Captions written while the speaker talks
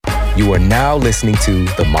You are now listening to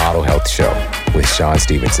The Model Health Show with Sean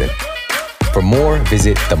Stevenson. For more,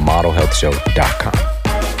 visit themodelhealthshow.com.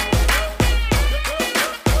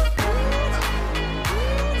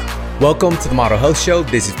 Welcome to The Model Health Show.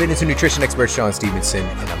 This is fitness and nutrition expert Sean Stevenson,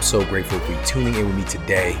 and I'm so grateful for you tuning in with me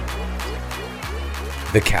today.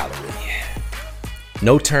 The calorie.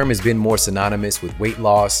 No term has been more synonymous with weight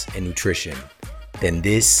loss and nutrition than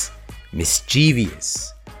this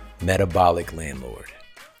mischievous metabolic landlord.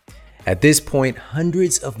 At this point,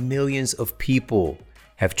 hundreds of millions of people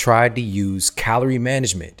have tried to use calorie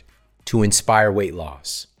management to inspire weight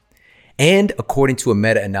loss. And according to a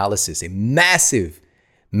meta-analysis, a massive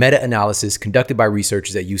meta-analysis conducted by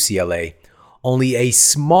researchers at UCLA, only a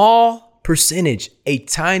small percentage, a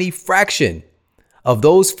tiny fraction of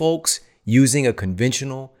those folks using a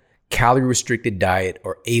conventional calorie-restricted diet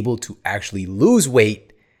are able to actually lose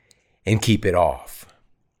weight and keep it off.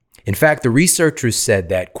 In fact, the researchers said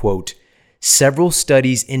that, quote, several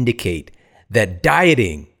studies indicate that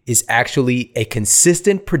dieting is actually a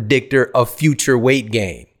consistent predictor of future weight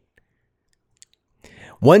gain.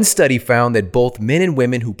 One study found that both men and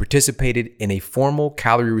women who participated in a formal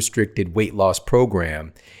calorie-restricted weight loss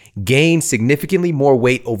program gained significantly more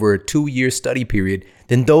weight over a 2-year study period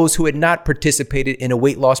than those who had not participated in a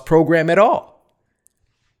weight loss program at all.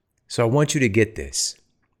 So I want you to get this.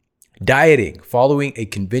 Dieting, following a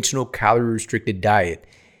conventional calorie-restricted diet,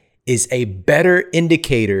 is a better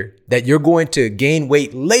indicator that you're going to gain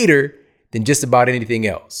weight later than just about anything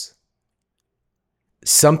else.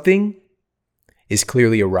 Something is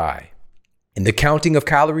clearly awry. In the counting of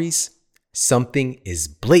calories, something is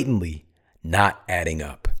blatantly not adding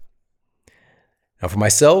up. Now, for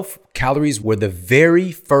myself, calories were the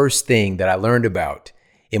very first thing that I learned about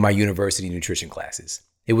in my university nutrition classes.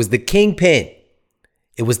 It was the kingpin.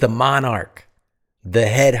 It was the monarch, the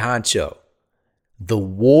head honcho, the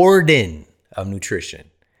warden of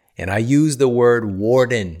nutrition. And I use the word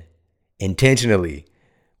warden intentionally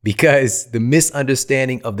because the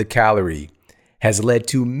misunderstanding of the calorie has led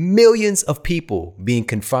to millions of people being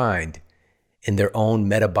confined in their own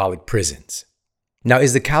metabolic prisons. Now,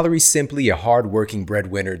 is the calorie simply a hardworking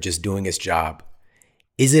breadwinner just doing its job?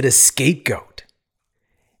 Is it a scapegoat?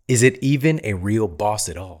 Is it even a real boss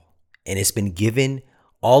at all? And it's been given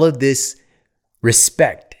all of this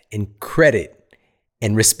respect and credit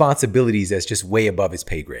and responsibilities that's just way above its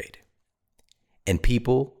pay grade. And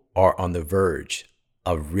people are on the verge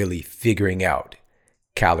of really figuring out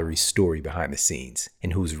Calorie's story behind the scenes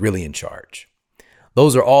and who's really in charge.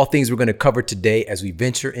 Those are all things we're going to cover today as we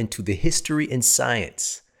venture into the history and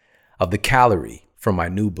science of the calorie from my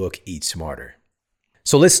new book, Eat Smarter.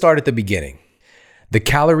 So let's start at the beginning. The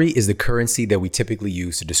calorie is the currency that we typically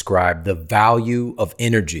use to describe the value of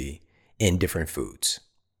energy in different foods.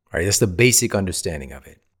 All right, that's the basic understanding of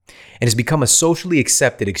it. And it's become a socially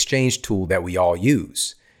accepted exchange tool that we all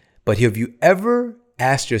use. But have you ever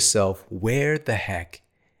asked yourself, where the heck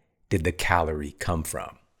did the calorie come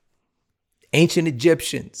from? Ancient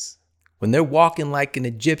Egyptians, when they're walking like an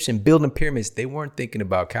Egyptian building pyramids, they weren't thinking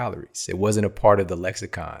about calories. It wasn't a part of the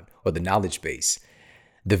lexicon or the knowledge base.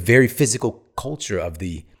 The very physical culture of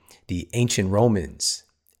the ancient Romans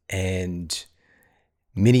and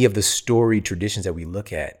many of the story traditions that we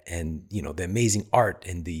look at, and the amazing art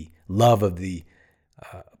and the love of the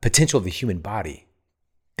potential of the human body,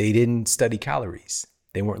 they didn't study calories.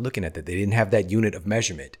 They weren't looking at that. They didn't have that unit of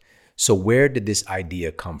measurement. So where did this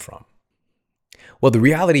idea come from? Well, the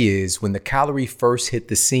reality is when the calorie first hit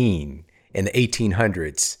the scene in the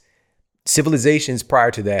 1800s, civilizations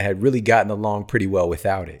prior to that had really gotten along pretty well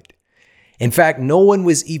without it. In fact, no one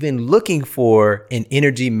was even looking for an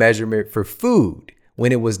energy measurement for food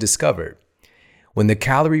when it was discovered. When the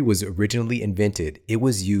calorie was originally invented, it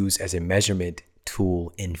was used as a measurement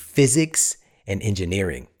tool in physics and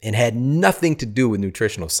engineering and had nothing to do with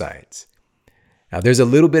nutritional science. Now, there's a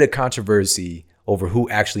little bit of controversy over who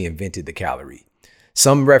actually invented the calorie.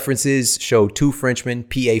 Some references show two Frenchmen,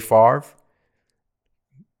 P.A. Favre,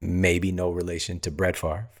 maybe no relation to Brett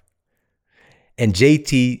Favre, and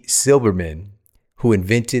J.T. Silberman, who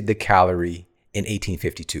invented the calorie in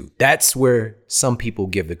 1852. That's where some people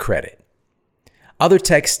give the credit. Other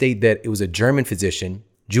texts state that it was a German physician,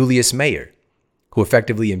 Julius Mayer, who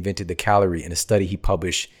effectively invented the calorie in a study he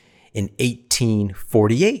published in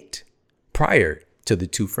 1848, prior to the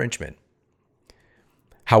two Frenchmen.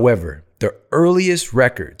 However, the earliest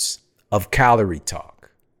records of calorie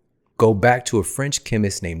talk go back to a French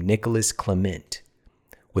chemist named Nicolas Clement,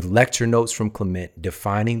 with lecture notes from Clement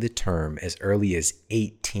defining the term as early as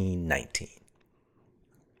 1819.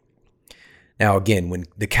 Now, again, when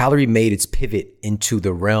the calorie made its pivot into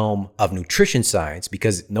the realm of nutrition science,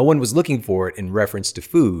 because no one was looking for it in reference to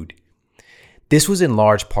food, this was in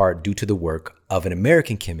large part due to the work of an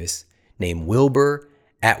American chemist named Wilbur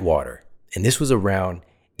Atwater. And this was around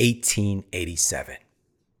 1887.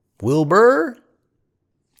 Wilbur?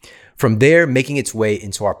 From there, making its way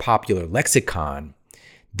into our popular lexicon,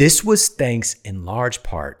 this was thanks in large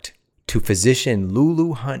part to physician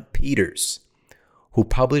Lulu Hunt Peters, who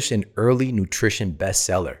published an early nutrition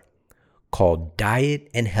bestseller called Diet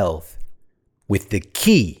and Health with the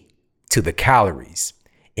Key to the Calories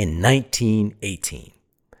in 1918.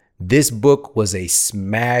 This book was a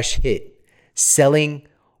smash hit, selling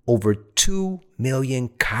over 2 million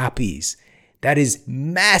copies. That is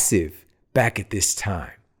massive back at this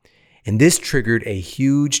time. And this triggered a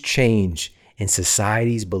huge change in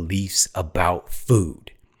society's beliefs about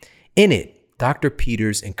food. In it, Dr.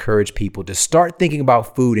 Peters encouraged people to start thinking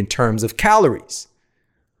about food in terms of calories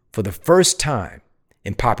for the first time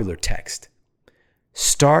in popular text.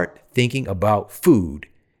 Start thinking about food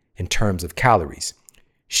in terms of calories.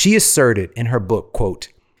 She asserted in her book, quote,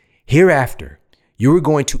 "Hereafter, you are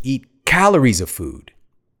going to eat calories of food.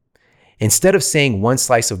 Instead of saying 1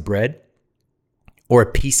 slice of bread or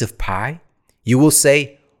a piece of pie, you will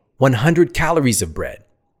say 100 calories of bread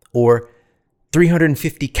or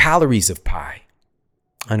 350 calories of pie,"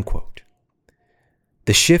 unquote.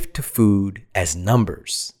 The shift to food as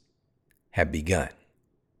numbers had begun.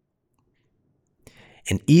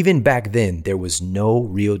 And even back then, there was no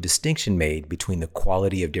real distinction made between the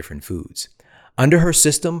quality of different foods. Under her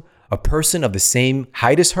system, a person of the same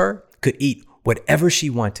height as her could eat whatever she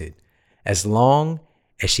wanted, as long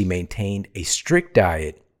as she maintained a strict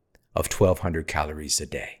diet of 1,200 calories a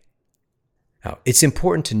day. Now, it's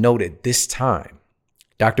important to note at this time,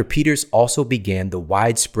 Dr. Peters also began the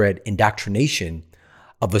widespread indoctrination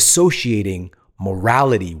of associating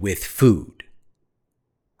morality with food.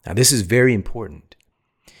 Now, this is very important.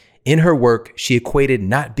 In her work, she equated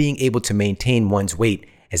not being able to maintain one's weight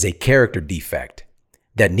as a character defect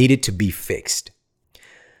that needed to be fixed.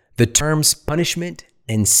 The terms punishment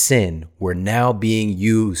and sin were now being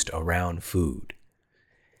used around food.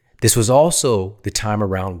 This was also the time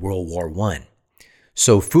around World War I.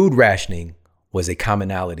 So food rationing was a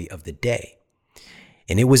commonality of the day.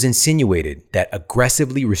 And it was insinuated that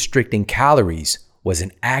aggressively restricting calories was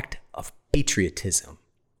an act of patriotism.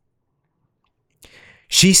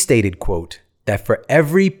 She stated, quote, that for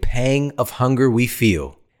every pang of hunger we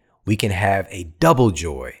feel, we can have a double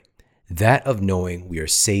joy, that of knowing we are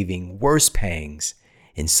saving worse pangs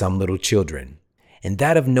in some little children, and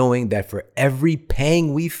that of knowing that for every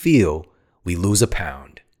pang we feel, we lose a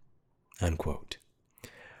pound, unquote.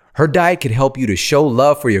 Her diet could help you to show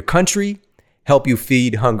love for your country, help you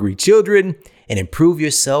feed hungry children, and improve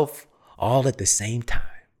yourself all at the same time.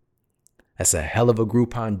 That's a hell of a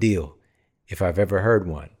Groupon deal, if I've ever heard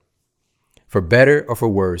one. For better or for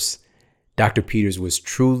worse, Dr. Peters was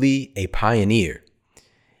truly a pioneer,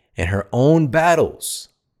 and her own battles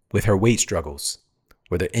with her weight struggles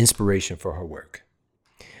were the inspiration for her work.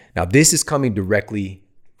 Now, this is coming directly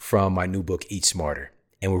from my new book, Eat Smarter,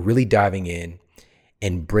 and we're really diving in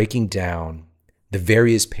and breaking down the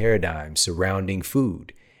various paradigms surrounding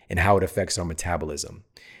food and how it affects our metabolism,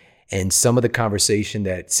 and some of the conversation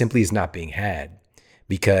that simply is not being had,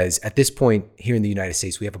 because at this point here in the United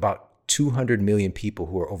States, we have about 200 million people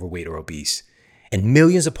who are overweight or obese, and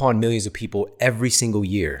millions upon millions of people every single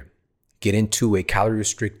year get into a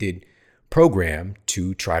calorie-restricted program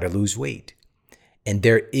to try to lose weight. And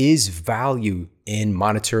there is value in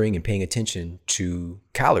monitoring and paying attention to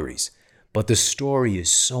calories, but the story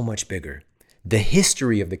is so much bigger. The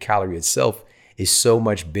history of the calorie itself is so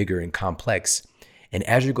much bigger and complex. And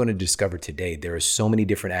as you're going to discover today, there are so many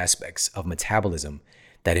different aspects of metabolism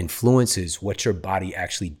that influences what your body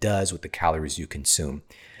actually does with the calories you consume.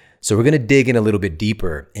 So we're going to dig in a little bit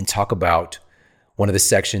deeper and talk about one of the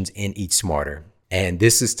sections in Eat Smarter. And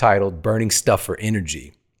this is titled Burning Stuff for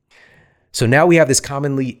Energy. So now we have this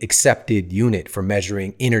commonly accepted unit for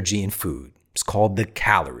measuring energy in food. It's called the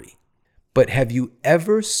calorie. But have you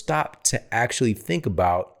ever stopped to actually think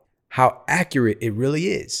about how accurate it really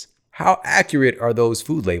is? How accurate are those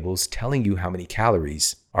food labels telling you how many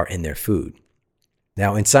calories are in their food?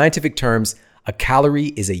 Now, in scientific terms, a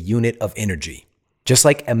calorie is a unit of energy, just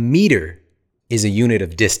like a meter is a unit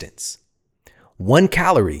of distance. 1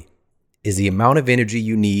 calorie is the amount of energy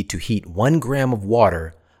you need to heat 1 gram of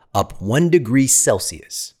water up 1 degree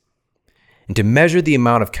Celsius. And to measure the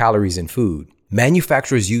amount of calories in food,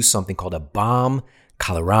 manufacturers use something called a bomb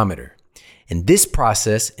calorimeter. And this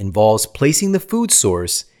process involves placing the food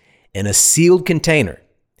source in a sealed container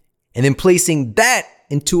and then placing that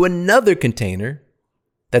into another container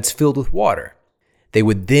that's filled with water. They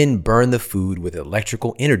would then burn the food with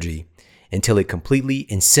electrical energy until it completely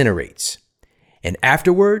incinerates. And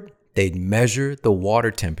afterward, they'd measure the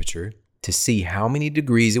water temperature to see how many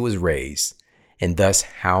degrees it was raised and thus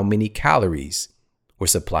how many calories were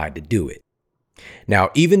supplied to do it. Now,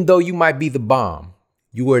 even though you might be the bomb,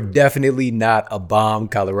 you are definitely not a bomb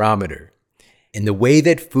calorimeter. And the way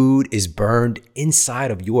that food is burned inside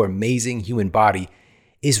of your amazing human body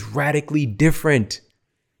is radically different.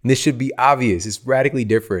 And this should be obvious. It's radically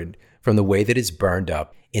different from the way that it's burned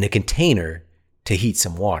up in a container to heat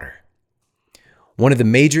some water. One of the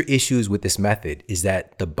major issues with this method is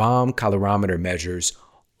that the bomb calorimeter measures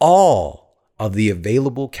all of the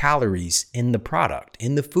available calories in the product,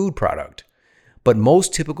 in the food product. But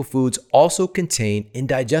most typical foods also contain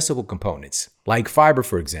indigestible components, like fiber,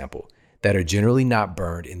 for example, that are generally not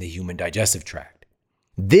burned in the human digestive tract.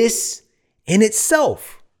 This in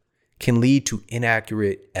itself can lead to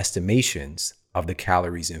inaccurate estimations of the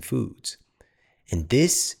calories in foods. And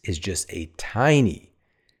this is just a tiny,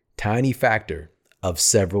 tiny factor of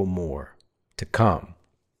several more to come.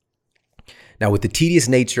 Now, with the tedious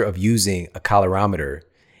nature of using a calorimeter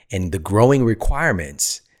and the growing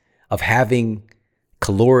requirements of having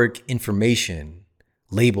caloric information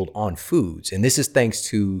labeled on foods, and this is thanks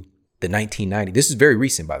to the 1990, this is very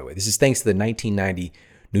recent, by the way. This is thanks to the 1990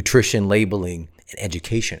 Nutrition Labeling and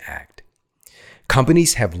Education Act.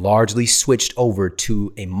 Companies have largely switched over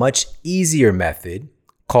to a much easier method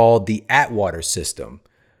called the Atwater system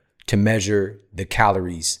to measure the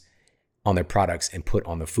calories on their products and put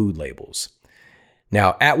on the food labels.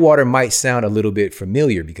 Now, Atwater might sound a little bit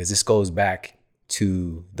familiar because this goes back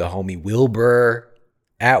to the homie Wilbur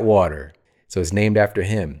Atwater. So it's named after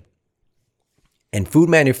him. And food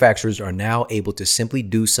manufacturers are now able to simply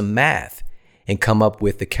do some math and come up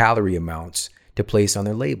with the calorie amounts to place on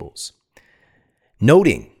their labels.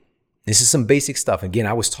 Noting, this is some basic stuff. Again,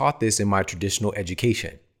 I was taught this in my traditional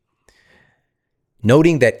education.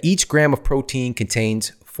 Noting that each gram of protein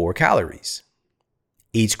contains 4 calories.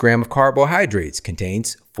 Each gram of carbohydrates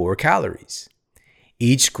contains 4 calories.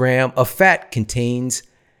 Each gram of fat contains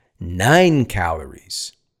 9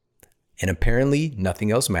 calories. And apparently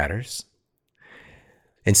nothing else matters.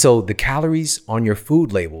 And so the calories on your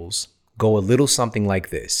food labels go a little something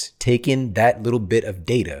like this, taking that little bit of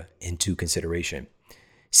data into consideration.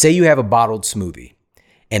 Say you have a bottled smoothie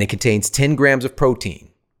and it contains 10 grams of protein,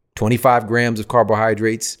 25 grams of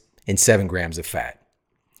carbohydrates, and 7 grams of fat.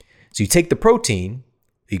 So you take the protein,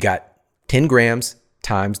 you got 10 grams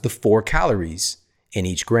times the 4 calories in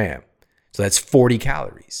each gram. So that's 40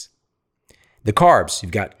 calories. The carbs,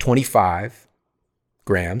 you've got 25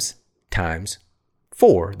 grams times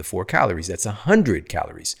 4, the 4 calories. That's 100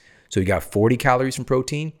 calories. So you got 40 calories from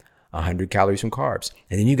protein, 100 calories from carbs.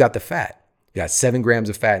 And then you got the fat. You got 7 grams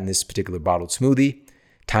of fat in this particular bottled smoothie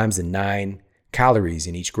times the 9 calories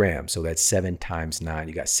in each gram. So that's 7 times 9.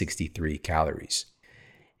 You got 63 calories.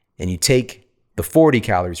 And you take the 40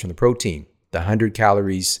 calories from the protein, the 100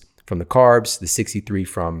 calories from the carbs, the 63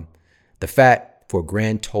 from the fat, for a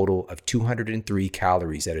grand total of 203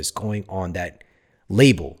 calories that is going on that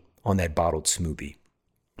label on that bottled smoothie.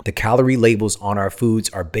 The calorie labels on our foods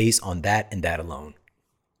are based on that and that alone.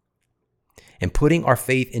 And putting our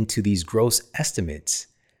faith into these gross estimates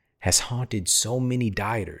has haunted so many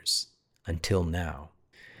dieters until now.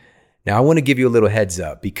 Now, I want to give you a little heads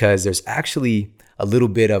up because there's actually a little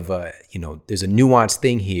bit of there's a nuanced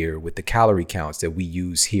thing here with the calorie counts that we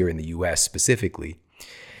use here in the US specifically.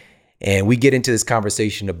 And we get into this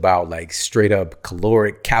conversation about like straight up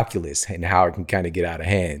caloric calculus and how it can kind of get out of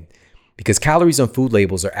hand. Because calories on food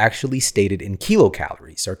labels are actually stated in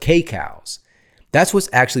kilocalories or kcals. That's what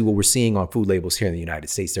we're seeing on food labels here in the United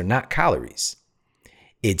States. They're not calories.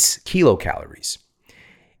 It's kilocalories.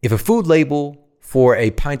 If a food label for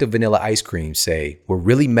a pint of vanilla ice cream, say, were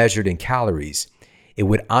really measured in calories, it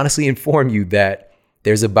would honestly inform you that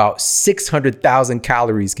there's about 600,000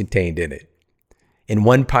 calories contained in it, in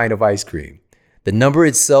 1 pint of ice cream. The number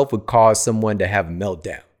itself would cause someone to have a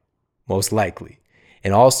meltdown, most likely.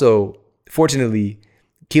 And also, fortunately,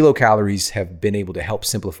 kilocalories have been able to help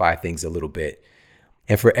simplify things a little bit.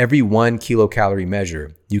 And for every 1 kilocalorie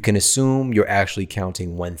measure, you can assume you're actually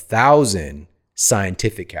counting 1,000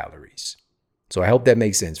 scientific calories. So I hope that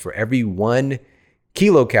makes sense. For every 1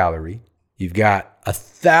 kilocalorie, you've got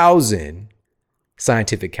 1,000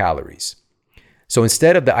 scientific calories. So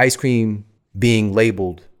instead of the ice cream being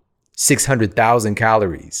labeled 600,000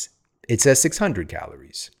 calories, it says 600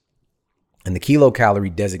 calories. And the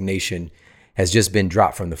kilocalorie designation has just been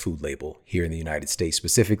dropped from the food label here in the United States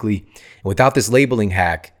specifically. And without this labeling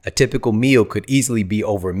hack, a typical meal could easily be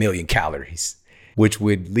over 1 million calories, which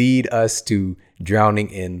would lead us to drowning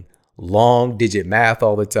in long digit math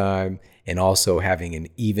all the time and also having an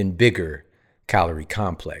even bigger calorie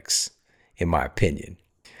complex, in my opinion.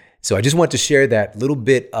 So I just want to share that little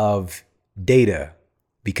bit of data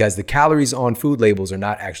because the calories on food labels are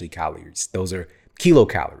not actually calories. Those are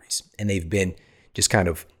kilocalories, and they've been just kind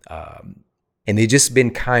of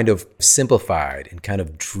simplified and kind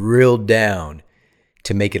of drilled down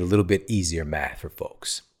to make it a little bit easier math for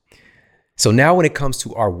folks. So now when it comes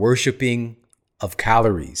to our worshiping of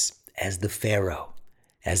calories as the pharaoh,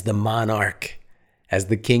 as the monarch, as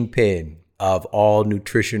the kingpin of all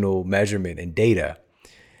nutritional measurement and data,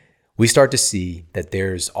 we start to see that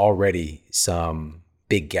there's already some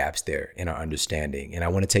big gaps there in our understanding. And I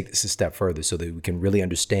want to take this a step further so that we can really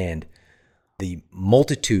understand the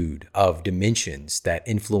multitude of dimensions that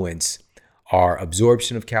influence our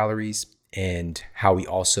absorption of calories and how we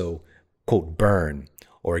also, quote, burn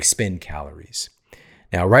or expend calories.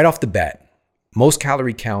 Now, right off the bat, most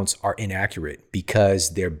calorie counts are inaccurate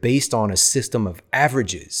because they're based on a system of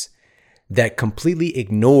averages that completely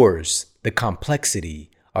ignores the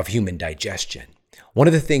complexity of human digestion. One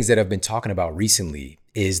of the things that I've been talking about recently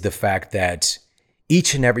is the fact that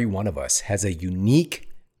each and every one of us has a unique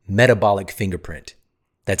metabolic fingerprint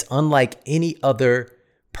that's unlike any other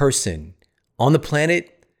person on the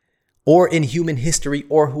planet or in human history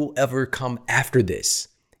or who will ever come after this.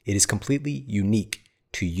 It is completely unique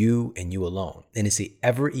to you and you alone. And it's an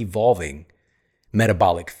ever-evolving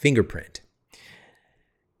metabolic fingerprint.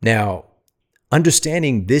 Now,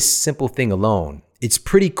 understanding this simple thing alone, it's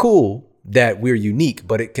pretty cool that we're unique,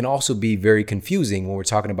 but it can also be very confusing when we're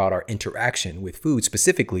talking about our interaction with food,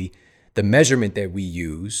 specifically the measurement that we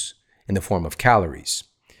use in the form of calories.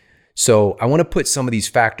 So I want to put some of these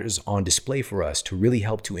factors on display for us to really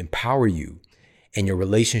help to empower you in your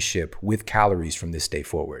relationship with calories from this day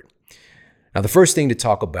forward. Now, the first thing to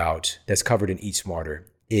talk about that's covered in Eat Smarter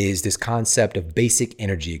is this concept of basic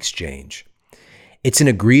energy exchange. It's an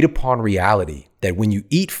agreed upon reality that when you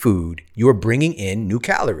eat food, you're bringing in new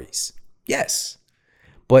calories. Yes.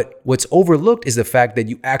 But what's overlooked is the fact that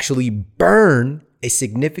you actually burn a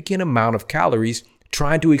significant amount of calories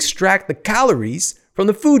trying to extract the calories from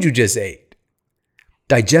the food you just ate.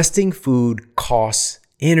 Digesting food costs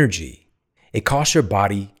energy. It costs your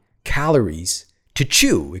body calories to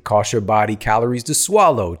chew. It costs your body calories to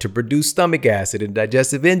swallow, to produce stomach acid and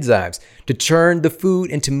digestive enzymes, to churn the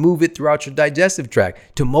food and to move it throughout your digestive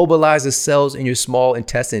tract, to mobilize the cells in your small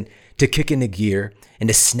intestine to kick into gear and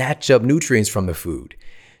to snatch up nutrients from the food,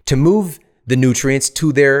 to move the nutrients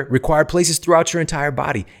to their required places throughout your entire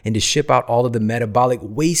body, and to ship out all of the metabolic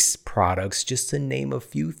waste products, just to name a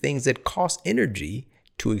few things that cost energy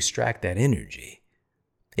to extract that energy.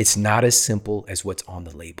 It's not as simple as what's on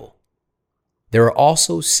the label. There are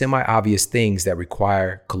also semi-obvious things that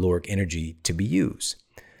require caloric energy to be used.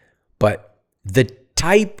 But the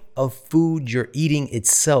type of food you're eating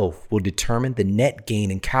itself will determine the net gain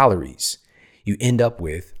in calories you end up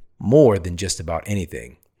with more than just about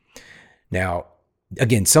anything. Now,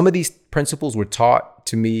 again, some of these principles were taught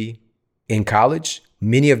to me in college.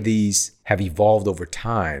 Many of these have evolved over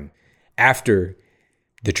time after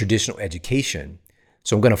the traditional education.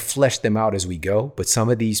 So I'm going to flesh them out as we go, but some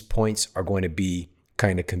of these points are going to be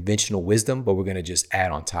kind of conventional wisdom, but we're going to just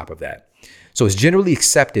add on top of that. So it's generally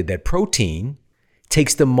accepted that protein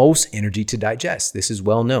takes the most energy to digest. This is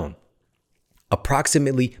well known.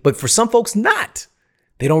 Approximately, but for some folks not.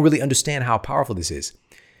 They don't really understand how powerful this is.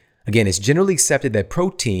 Again, it's generally accepted that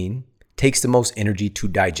protein takes the most energy to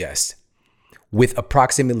digest, with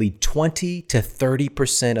approximately 20 to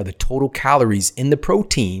 30% of the total calories in the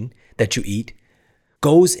protein that you eat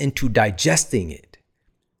goes into digesting it.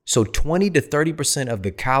 So 20 to 30% of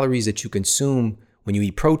the calories that you consume when you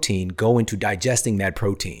eat protein go into digesting that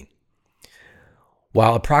protein,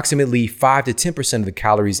 while approximately 5 to 10% of the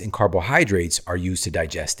calories in carbohydrates are used to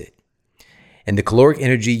digest it. And the caloric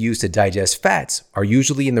energy used to digest fats are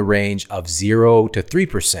usually in the range of 0 to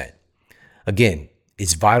 3%. Again,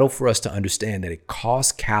 it's vital for us to understand that it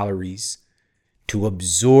costs calories to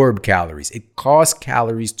absorb calories. It costs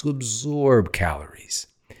calories to absorb calories.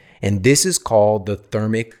 And this is called the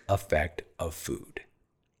thermic effect of food.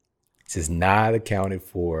 This is not accounted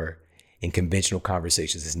for in conventional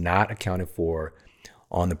conversations. It's not accounted for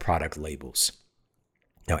on the product labels.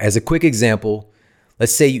 Now, as a quick example,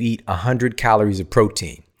 let's say you eat 100 calories of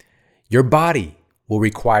protein. Your body will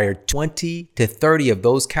require 20 to 30 of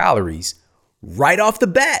those calories right off the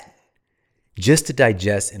bat just to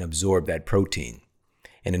digest and absorb that protein.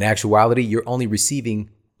 And in actuality, you're only receiving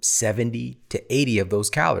 70 to 80 of those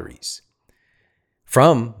calories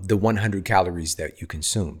from the 100 calories that you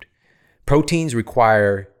consumed. Proteins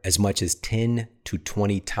require as much as 10 to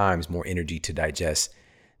 20 times more energy to digest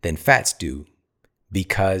than fats do,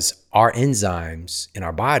 because our enzymes in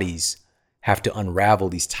our bodies have to unravel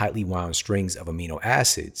these tightly wound strings of amino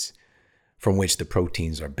acids from which the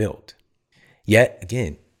proteins are built. Yet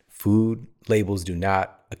again, food labels do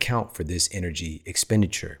not account for this energy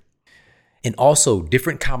expenditure. And also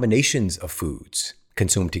different combinations of foods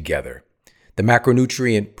consumed together, the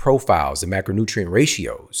macronutrient profiles, the macronutrient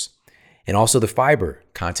ratios, and also the fiber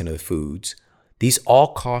content of the foods, these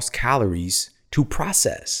all cost calories to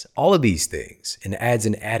process, all of these things, and adds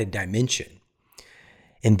an added dimension.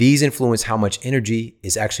 And these influence how much energy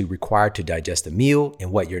is actually required to digest a meal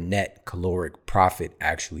and what your net caloric profit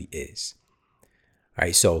actually is. All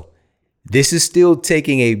right, so this is still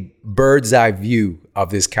taking a bird's eye view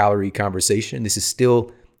of this calorie conversation. This is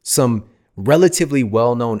still some relatively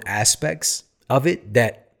well-known aspects of it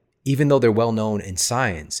that, even though they're well-known in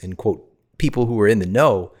science and quote, people who are in the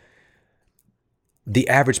know, the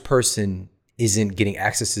average person isn't getting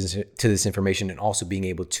access to this information and also being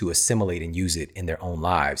able to assimilate and use it in their own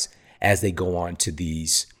lives as they go on to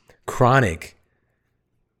these chronic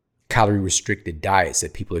calorie restricted diets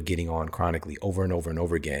that people are getting on chronically over and over and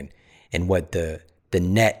over again. And what the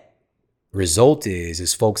net result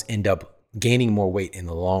is folks end up gaining more weight in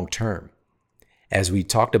the long term. As we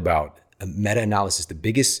talked about, a meta-analysis, the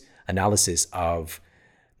biggest analysis of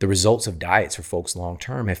the results of diets for folks long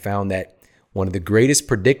term, have found that one of the greatest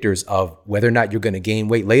predictors of whether or not you're going to gain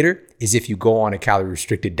weight later is if you go on a calorie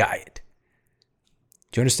restricted diet.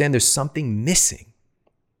 Do you understand? There's something missing.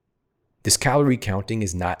 This calorie counting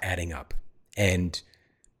is not adding up. And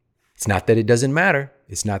it's not that it doesn't matter.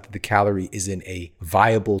 It's not that the calorie isn't a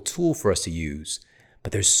viable tool for us to use,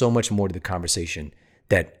 but there's so much more to the conversation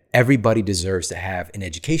that everybody deserves to have an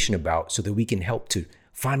education about so that we can help to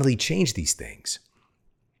finally change these things.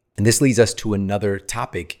 And this leads us to another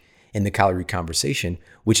topic in the calorie conversation,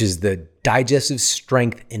 which is the digestive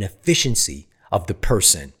strength and efficiency of the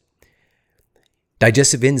person.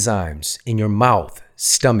 Digestive enzymes in your mouth,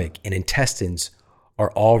 stomach, and intestines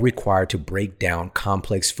are all required to break down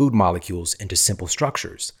complex food molecules into simple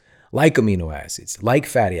structures, like amino acids, like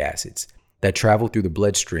fatty acids, that travel through the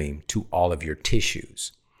bloodstream to all of your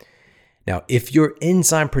tissues. Now, if your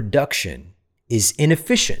enzyme production is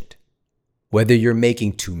inefficient, whether you're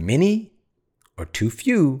making too many or too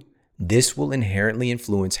few, this will inherently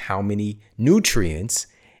influence how many nutrients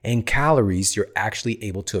and calories you're actually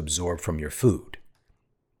able to absorb from your food.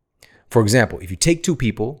 For example, if you take two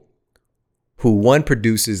people who one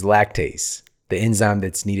produces lactase, the enzyme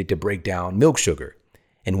that's needed to break down milk sugar,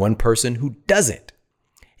 and one person who doesn't,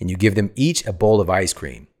 and you give them each a bowl of ice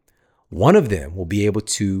cream, one of them will be able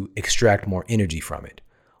to extract more energy from it,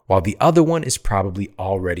 while the other one is probably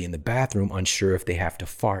already in the bathroom, unsure if they have to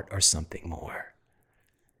fart or something more.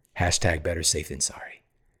 Hashtag better safe than sorry.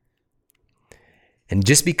 And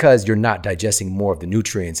just because you're not digesting more of the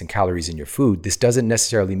nutrients and calories in your food, this doesn't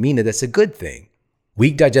necessarily mean that that's a good thing.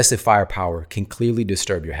 Weak digestive firepower can clearly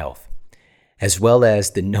disturb your health, as well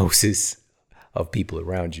as the noses of people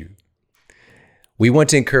around you. We want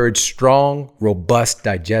to encourage strong, robust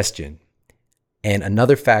digestion. And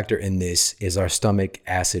another factor in this is our stomach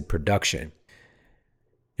acid production.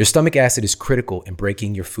 Your stomach acid is critical in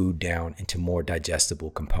breaking your food down into more digestible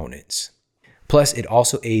components. Plus, it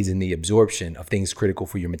also aids in the absorption of things critical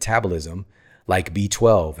for your metabolism, like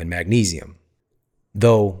B12 and magnesium.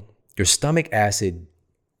 Though your stomach acid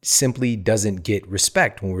simply doesn't get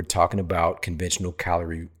respect when we're talking about conventional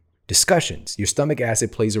calorie discussions. Your stomach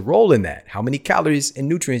acid plays a role in that, how many calories and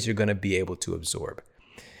nutrients you're going to be able to absorb.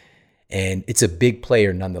 And it's a big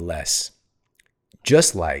player nonetheless,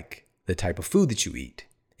 just like the type of food that you eat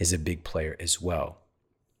is a big player as well.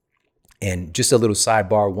 And just a little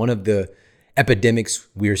sidebar, one of the epidemics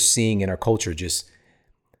we're seeing in our culture, just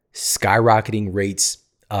skyrocketing rates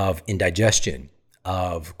of indigestion,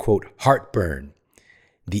 of quote, heartburn,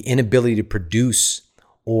 the inability to produce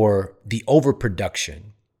or the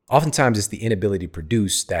overproduction. Oftentimes it's the inability to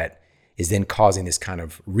produce that is then causing this kind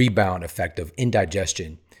of rebound effect of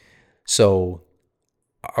indigestion. So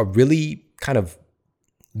a really kind of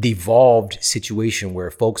devolved situation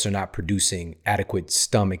where folks are not producing adequate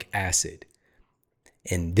stomach acid.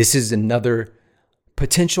 And this is another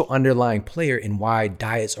potential underlying player in why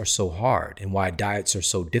diets are so hard and why diets are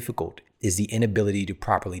so difficult, is the inability to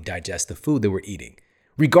properly digest the food that we're eating,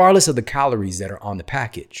 regardless of the calories that are on the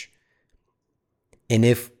package. And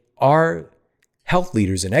if our health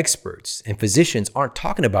leaders and experts and physicians aren't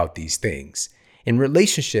talking about these things in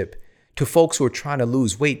relationship to folks who are trying to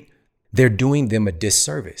lose weight, they're doing them a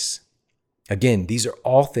disservice. Again, these are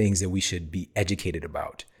all things that we should be educated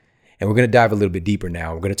about. And we're going to dive a little bit deeper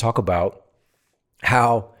now. We're going to talk about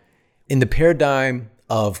how in the paradigm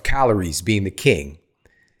of calories being the king,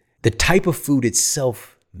 the type of food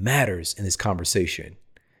itself matters in this conversation.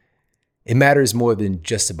 It matters more than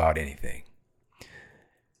just about anything.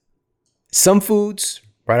 Some foods,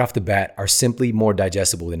 right off the bat, are simply more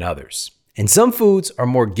digestible than others. And some foods are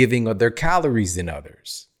more giving of their calories than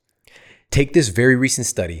others. Take this very recent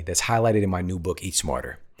study that's highlighted in my new book, Eat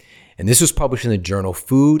Smarter. And this was published in the journal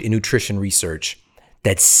Food and Nutrition Research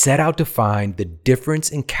that set out to find the difference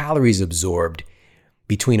in calories absorbed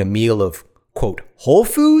between a meal of, quote, whole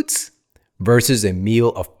foods versus a meal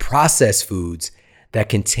of processed foods that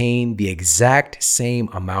contain the exact same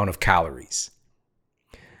amount of calories.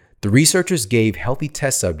 The researchers gave healthy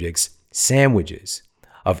test subjects sandwiches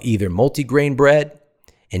of either multigrain bread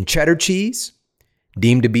and cheddar cheese,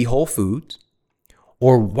 deemed to be whole foods,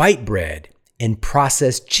 or white bread and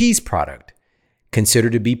processed cheese product,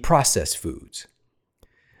 considered to be processed foods.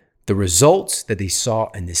 The results that they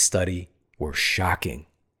saw in this study were shocking.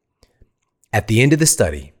 At the end of the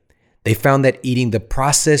study, they found that eating the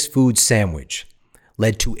processed food sandwich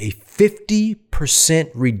led to a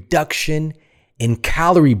 50% reduction in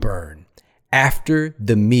calorie burn after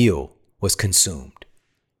the meal was consumed,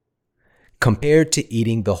 compared to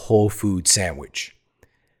eating the whole food sandwich.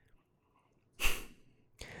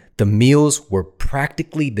 The meals were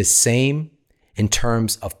practically the same in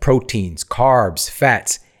terms of proteins, carbs,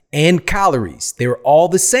 fats, and calories. They were all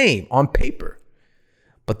the same on paper.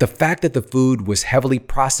 But the fact that the food was heavily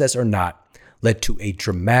processed or not led to a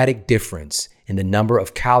dramatic difference in the number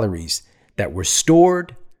of calories that were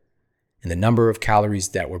stored and the number of calories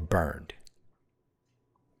that were burned.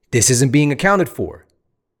 This isn't being accounted for.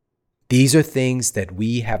 These are things that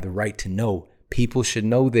we have the right to know. People should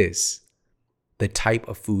know this. The type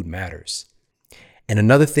of food matters. And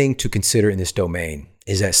another thing to consider in this domain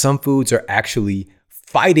is that some foods are actually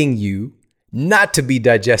fighting you not to be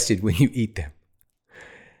digested when you eat them.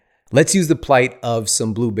 Let's use the plight of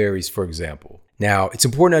some blueberries, for example. Now, it's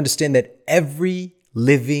important to understand that every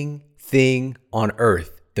living thing on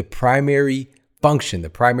Earth, the primary function, the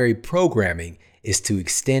primary programming is to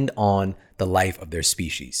extend on the life of their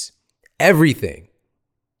species. Everything.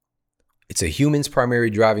 It's a human's primary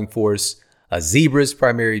driving force, a zebra's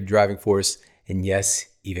primary driving force, and yes,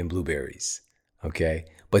 even blueberries. Okay?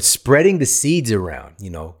 But spreading the seeds around,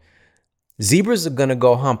 zebras are going to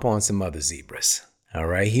go hump on some other zebras. All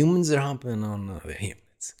right? Humans are humping on other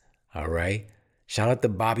humans. All right? Shout out to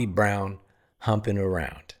Bobby Brown, Humping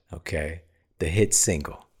Around. Okay? The hit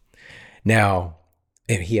single. Now,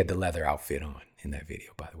 and he had the leather outfit on in that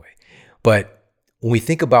video, by the way. But when we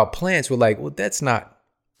think about plants, we're like, well,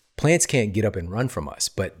 plants can't get up and run from us,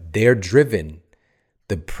 but they're driven.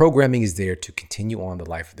 The programming is there to continue on the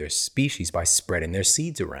life of their species by spreading their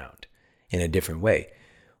seeds around in a different way.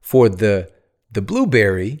 For the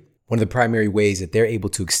blueberry, one of the primary ways that they're able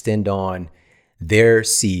to extend on their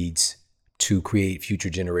seeds to create future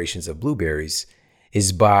generations of blueberries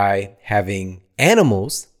is by having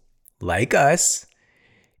animals like us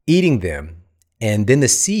eating them, and then the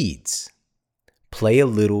seeds play a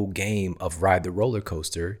little game of ride the roller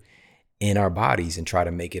coaster in our bodies and try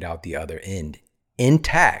to make it out the other end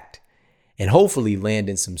intact and hopefully land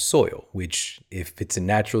in some soil, which if it's a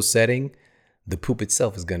natural setting, the poop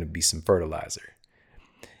itself is going to be some fertilizer.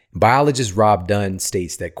 Biologist Rob Dunn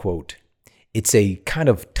states that, quote, it's a kind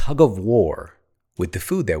of tug of war with the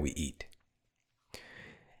food that we eat.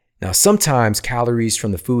 Now, sometimes calories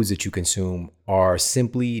from the foods that you consume are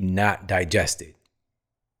simply not digested.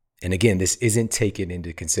 And again, this isn't taken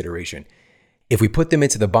into consideration. If we put them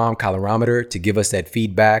into the bomb calorimeter to give us that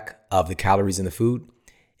feedback of the calories in the food,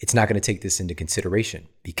 it's not going to take this into consideration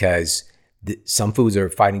because some foods are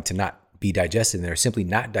fighting to not be digested and they're simply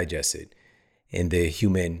not digested in the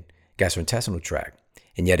human gastrointestinal tract.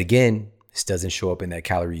 And yet again, this doesn't show up in that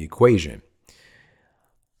calorie equation.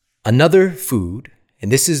 Another food,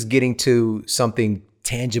 and this is getting to something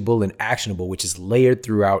tangible and actionable, which is layered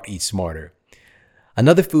throughout Eat Smarter.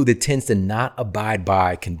 Another food that tends to not abide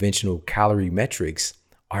by conventional calorie metrics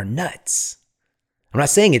are nuts. I'm not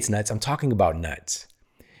saying it's nuts, I'm talking about nuts.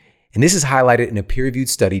 And this is highlighted in a peer-reviewed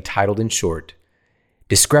study titled in short,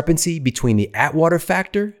 Discrepancy Between the Atwater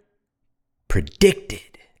Factor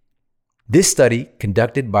Predicted. This study,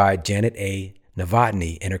 conducted by Janet A.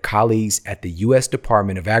 Novotny and her colleagues at the U.S.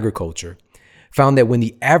 Department of Agriculture, found that when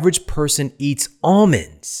the average person eats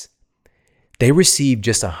almonds, they receive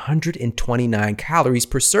just 129 calories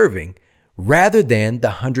per serving rather than the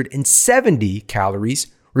 170 calories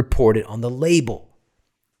reported on the label.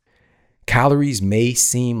 Calories may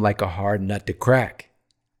seem like a hard nut to crack,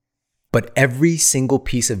 but every single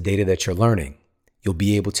piece of data that you're learning, you'll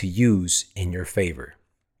be able to use in your favor.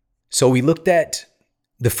 So we looked at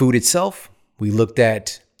the food itself, we looked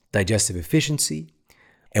at digestive efficiency,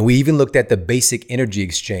 and we even looked at the basic energy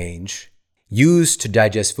exchange used to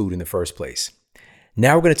digest food in the first place.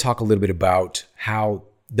 Now we're going to talk a little bit about how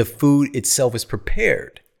the food itself is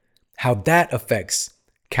prepared, how that affects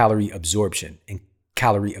calorie absorption and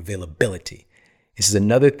calorie availability. This is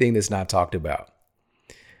another thing that's not talked about.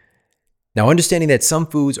 Now, understanding that some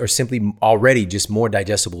foods are simply already just more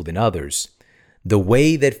digestible than others, the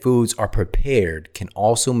way that foods are prepared can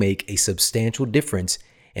also make a substantial difference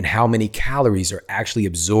in how many calories are actually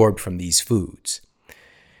absorbed from these foods.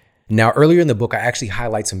 Now, earlier in the book, I actually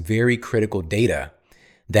highlight some very critical data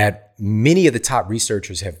that many of the top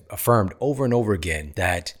researchers have affirmed over and over again,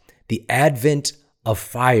 that the advent of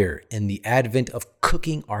fire and the advent of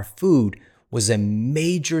cooking our food was a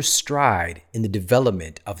major stride in the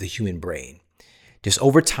development of the human brain. Just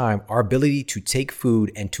over time, our ability to take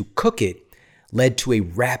food and to cook it led to a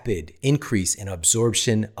rapid increase in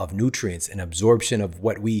absorption of nutrients and absorption of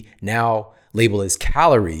what we now label as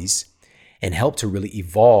calories, and helped to really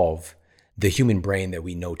evolve the human brain that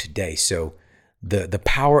we know today. So the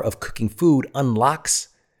power of cooking food unlocks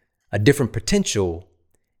a different potential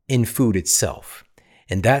in food itself.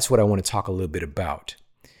 And that's what I want to talk a little bit about.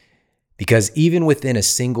 Because even within a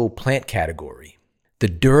single plant category, the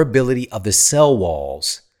durability of the cell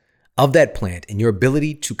walls of that plant and your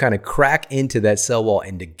ability to kind of crack into that cell wall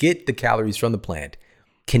and to get the calories from the plant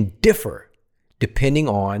can differ depending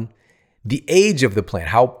on the age of the plant,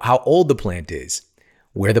 how old the plant is,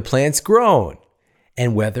 where the plant's grown,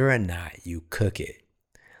 and whether or not you cook it.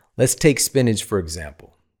 Let's take spinach, for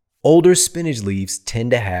example. Older spinach leaves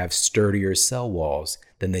tend to have sturdier cell walls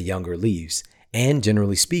than the younger leaves. And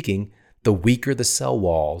generally speaking, the weaker the cell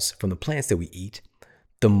walls from the plants that we eat,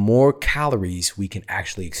 the more calories we can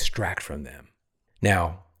actually extract from them.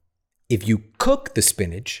 Now, if you cook the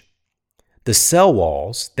spinach, the cell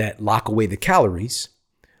walls that lock away the calories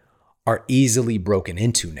are easily broken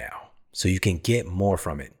into now, so you can get more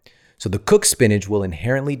from it. So the cooked spinach will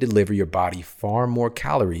inherently deliver your body far more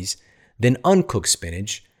calories than uncooked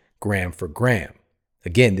spinach, gram for gram.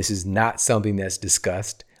 Again, this is not something that's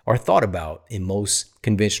discussed or thought about in most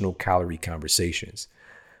conventional calorie conversations.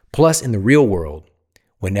 Plus, in the real world,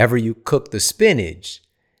 whenever you cook the spinach,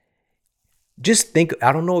 just think,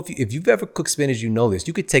 I don't know if you've ever cooked spinach, you know this.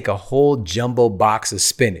 You could take a whole jumbo box of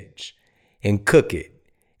spinach and cook it.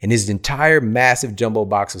 And this entire massive jumbo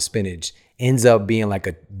box of spinach ends up being like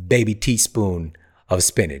a baby teaspoon of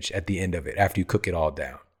spinach at the end of it after you cook it all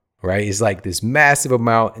down, right? It's like this massive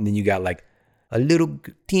amount, and then you got like a little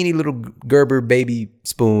teeny little Gerber baby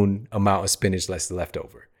spoon amount of spinach left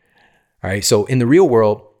over. All right. So in the real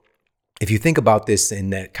world, if you think about this in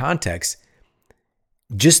that context,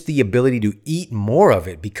 just the ability to eat more of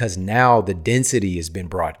it because now the density has been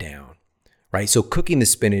brought down, right? So cooking the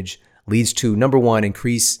spinach leads to, number one,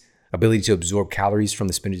 increased ability to absorb calories from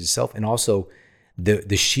the spinach itself, and also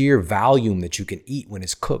the sheer volume that you can eat when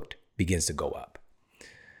it's cooked begins to go up.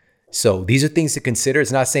 So these are things to consider.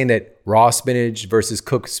 It's not saying that raw spinach versus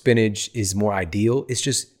cooked spinach is more ideal. It's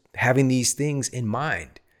just having these things in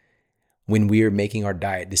mind when we're making our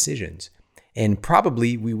diet decisions. And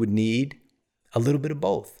probably we would need a little bit of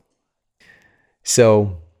both.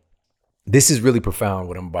 So this is really profound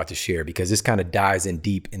what I'm about to share, because this kind of dives in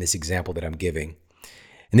deep in this example that I'm giving.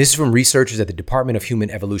 And this is from researchers at the Department of Human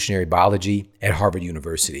Evolutionary Biology at Harvard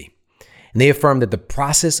University. And they affirm that the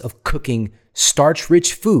process of cooking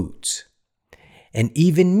starch-rich foods and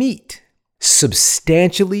even meat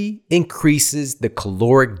substantially increases the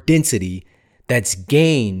caloric density that's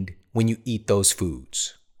gained when you eat those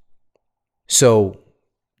foods. So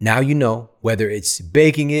now you know, whether it's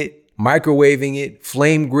baking it, microwaving it,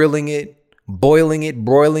 flame grilling it, boiling it,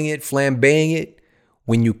 broiling it, flambeing it,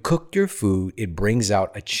 when you cook your food, it brings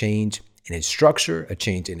out a change in its structure, a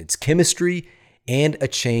change in its chemistry, and a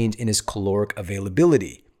change in its caloric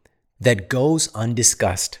availability that goes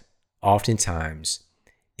undiscussed oftentimes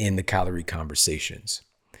in the calorie conversations.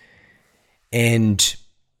 And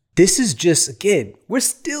this is just, again, we're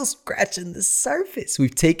still scratching the surface.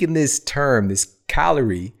 We've taken this term, this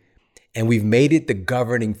calorie, and we've made it the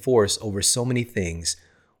governing force over so many things,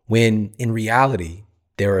 when in reality,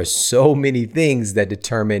 there are so many things that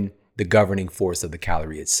determine the governing force of the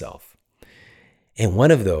calorie itself. And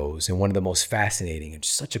one of those, and one of the most fascinating and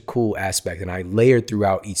such a cool aspect, and I layered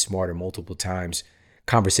throughout Eat Smarter multiple times,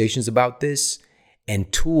 conversations about this, and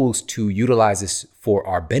tools to utilize this for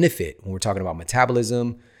our benefit when we're talking about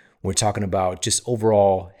metabolism, when we're talking about just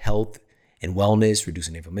overall health and wellness,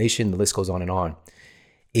 reducing inflammation, the list goes on,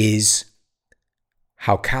 is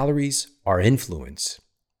how calories are influenced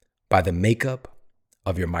by the makeup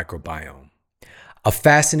of your microbiome. A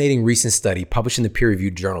fascinating recent study published in the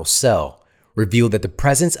peer-reviewed journal Cell revealed that the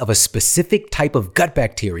presence of a specific type of gut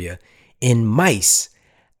bacteria in mice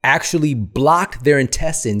actually blocked their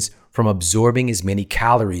intestines from absorbing as many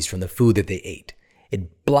calories from the food that they ate.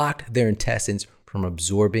 It blocked their intestines from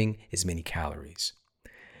absorbing as many calories.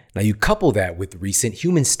 Now you couple that with recent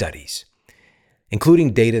human studies,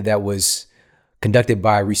 including data that was conducted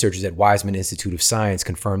by researchers at Weizmann Institute of Science,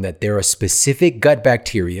 confirmed that there are specific gut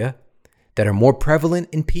bacteria that are more prevalent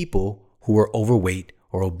in people who are overweight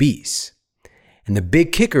or obese. And the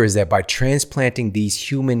big kicker is that by transplanting these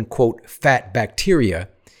human, quote, fat bacteria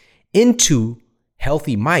into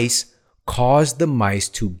healthy mice, caused the mice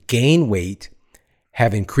to gain weight,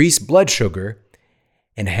 have increased blood sugar,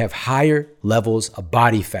 and have higher levels of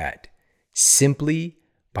body fat simply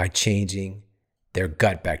by changing their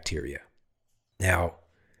gut bacteria. Now,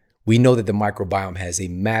 we know that the microbiome has a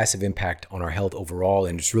massive impact on our health overall,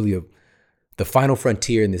 and it's really the final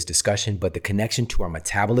frontier in this discussion, but the connection to our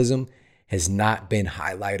metabolism has not been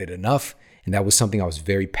highlighted enough. And that was something I was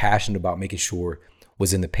very passionate about making sure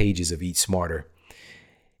was in the pages of Eat Smarter,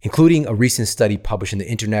 including a recent study published in the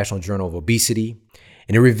International Journal of Obesity.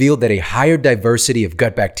 And it revealed that a higher diversity of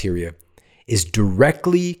gut bacteria is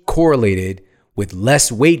directly correlated with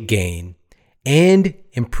less weight gain and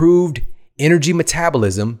improved energy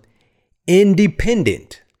metabolism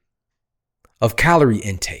independent of calorie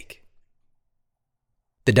intake.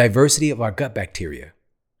 The diversity of our gut bacteria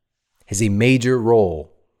has a major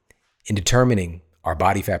role in determining our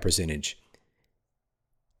body fat percentage,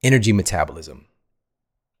 energy metabolism,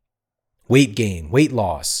 weight gain, weight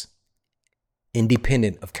loss,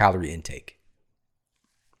 independent of calorie intake.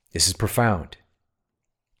 This is profound.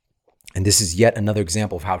 And this is yet another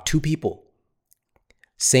example of how two people,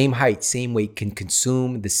 same height, same weight, can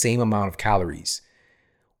consume the same amount of calories,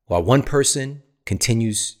 while one person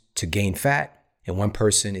continues to gain fat and one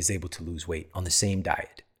person is able to lose weight on the same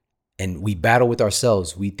diet. And we battle with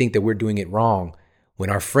ourselves. We think that we're doing it wrong when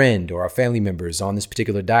our friend or our family member is on this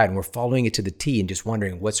particular diet and we're following it to the T and just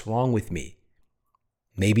wondering, what's wrong with me?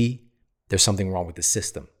 Maybe there's something wrong with the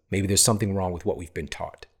system. Maybe there's something wrong with what we've been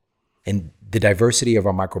taught. And the diversity of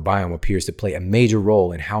our microbiome appears to play a major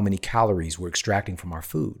role in how many calories we're extracting from our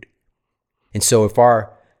food. And so if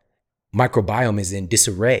our microbiome is in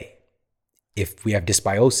disarray, if we have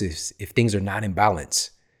dysbiosis, if things are not in balance,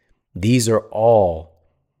 these are all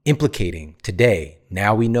implicating today,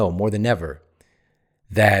 now we know more than ever,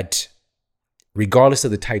 that regardless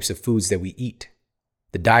of the types of foods that we eat,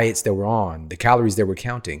 the diets that we're on, the calories that we're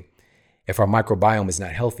counting, if our microbiome is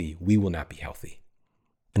not healthy, we will not be healthy.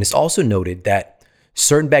 And it's also noted that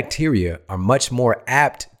certain bacteria are much more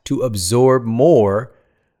apt to absorb more,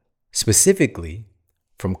 specifically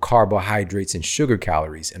from carbohydrates and sugar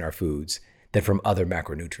calories in our foods, than from other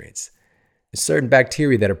macronutrients. Certain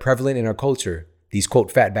bacteria that are prevalent in our culture, these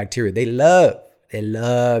quote fat bacteria, they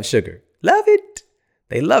love sugar. Love it.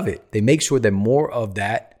 They love it. They make sure that more of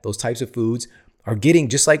those types of foods are getting,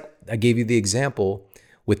 just like I gave you the example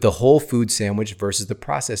with the whole food sandwich versus the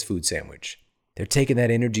processed food sandwich. They're taking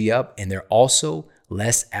that energy up, and they're also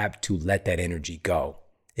less apt to let that energy go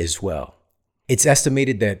as well. It's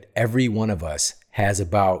estimated that every one of us has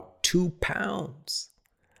about 2 pounds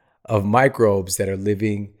of microbes that are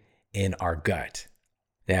living in our gut.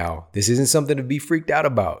 Now, this isn't something to be freaked out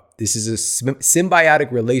about. This is a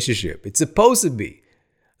symbiotic relationship. It's supposed to be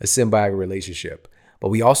a symbiotic relationship, but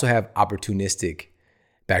we also have opportunistic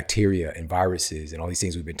bacteria and viruses and all these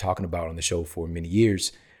things we've been talking about on the show for many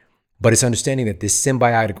years. But it's understanding that this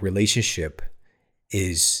symbiotic relationship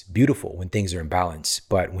is beautiful when things are in balance.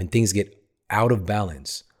 But when things get out of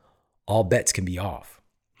balance, all bets can be off.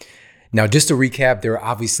 Now, just to recap, there are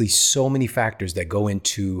obviously so many factors that go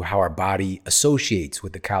into how our body associates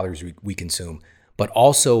with the calories we consume, but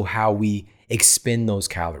also how we expend those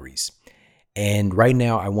calories. And right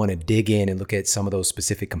now, I want to dig in and look at some of those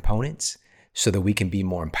specific components so that we can be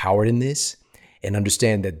more empowered in this and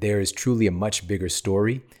understand that there is truly a much bigger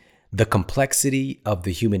story. The complexity of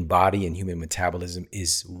the human body and human metabolism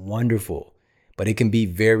is wonderful, but it can be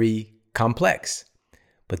very complex.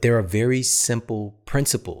 But there are very simple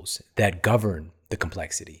principles that govern the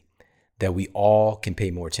complexity that we all can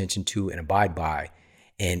pay more attention to and abide by.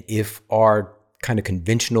 And if our kind of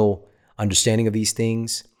conventional understanding of these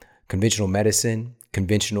things, conventional medicine,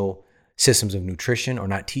 conventional systems of nutrition are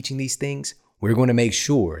not teaching these things, we're going to make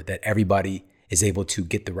sure that everybody is able to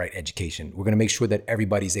get the right education. We're going to make sure that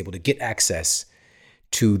everybody's able to get access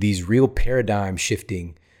to these real paradigm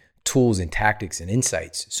shifting tools and tactics and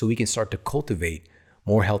insights so we can start to cultivate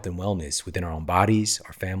more health and wellness within our own bodies,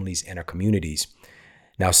 our families, and our communities.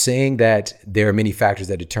 Now, saying that there are many factors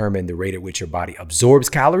that determine the rate at which your body absorbs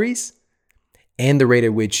calories and the rate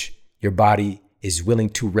at which your body is willing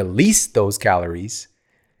to release those calories,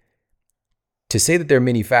 to say that there are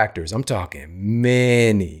many factors, I'm talking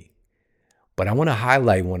many, but I want to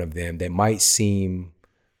highlight one of them that might seem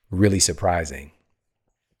really surprising.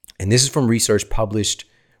 And this is from research published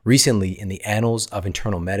recently in the Annals of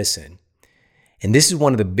Internal Medicine. And this is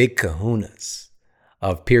one of the big kahunas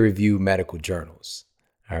of peer-reviewed medical journals.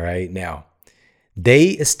 All right. Now, they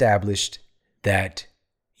established that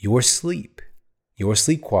your sleep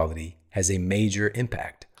quality has a major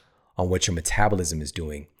impact on what your metabolism is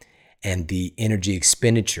doing and the energy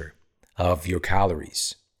expenditure of your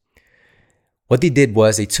calories. What they did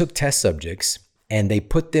was they took test subjects and they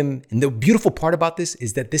put them, and the beautiful part about this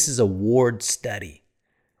is that this is a ward study.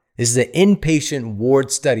 This is an inpatient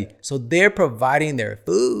ward study. So they're providing their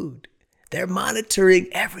food. They're monitoring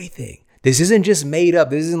everything. This isn't just made up.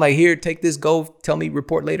 This isn't like, here, take this, go, tell me,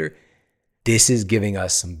 report later. This is giving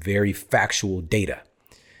us some very factual data.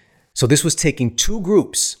 So this was taking two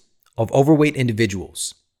groups of overweight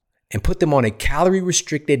individuals and put them on a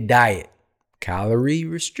calorie-restricted diet.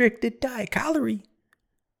 Calorie-restricted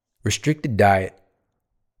diet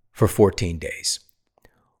for 14 days.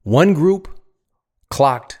 One group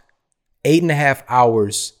clocked 8.5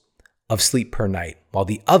 hours of sleep per night, while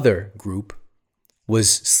the other group was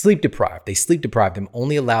sleep deprived. They sleep deprived them,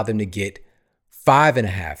 only allowed them to get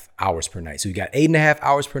 5.5 hours per night. So you got 8.5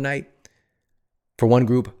 hours per night for one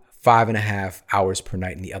group, 5.5 hours per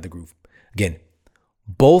night in the other group. Again,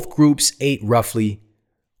 both groups ate roughly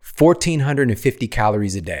 1,450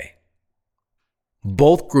 calories a day.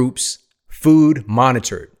 Both groups, food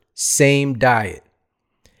monitored, same diet.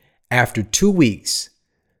 After 2 weeks,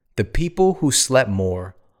 the people who slept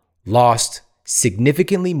more lost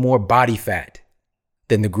significantly more body fat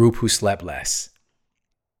than the group who slept less,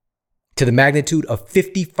 to the magnitude of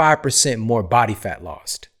 55% more body fat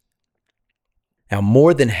lost. Now,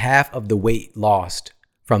 more than half of the weight lost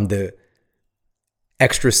from the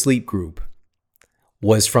extra sleep group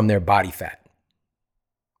was from their body fat,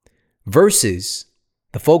 versus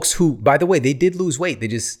the folks who, by the way, they did lose weight. They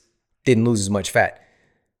just didn't lose as much fat.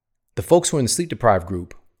 The folks who were in the sleep deprived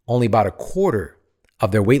group, only about a quarter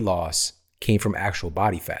of their weight loss came from actual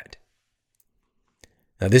body fat.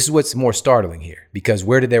 Now, this is what's more startling here, because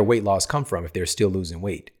where did their weight loss come from if they're still losing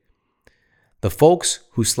weight? The folks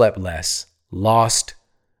who slept less lost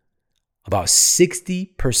about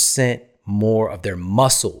 60% more of their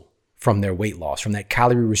muscle from their weight loss, from that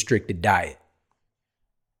calorie-restricted diet.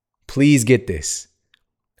 Please get this.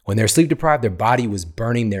 When they're sleep deprived, their body was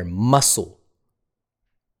burning their muscle.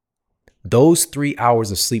 Those 3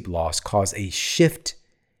 hours of sleep loss caused a shift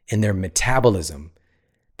in their metabolism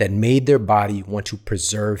that made their body want to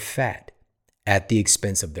preserve fat at the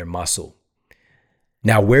expense of their muscle.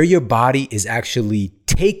 Now, where your body is actually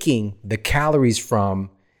taking the calories from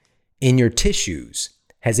in your tissues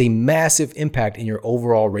has a massive impact in your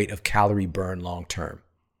overall rate of calorie burn long term.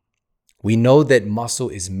 We know that muscle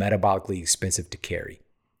is metabolically expensive to carry.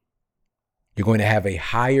 You're going to have a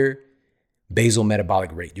higher basal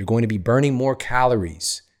metabolic rate. You're going to be burning more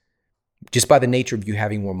calories just by the nature of you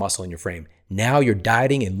having more muscle in your frame. Now you're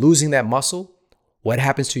dieting and losing that muscle. What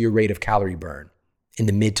happens to your rate of calorie burn in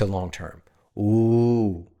the mid to long term?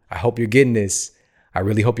 Ooh, I hope you're getting this. I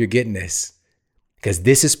really hope you're getting this, because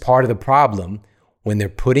this is part of the problem when they're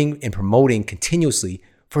putting and promoting continuously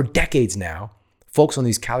for decades now, folks on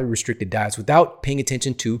these calorie restricted diets without paying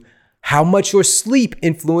attention to how much your sleep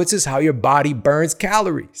influences how your body burns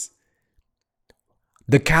calories.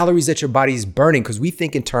 The calories that your body is burning, because we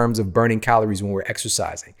think in terms of burning calories when we're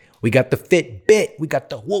exercising. We got the Fitbit, we got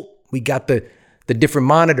the Whoop, we got the different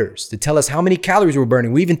monitors to tell us how many calories we're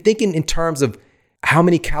burning. We're even thinking in terms of how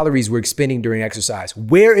many calories we're expending during exercise.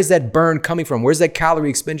 Where is that burn coming from? Where's that calorie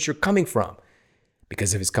expenditure coming from?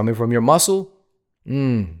 Because if it's coming from your muscle,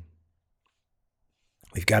 we've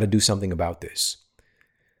got to do something about this.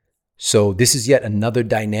 So this is yet another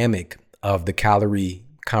dynamic of the calorie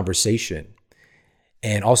conversation.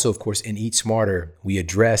 And also, of course, in Eat Smarter, we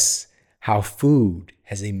address how food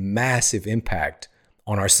has a massive impact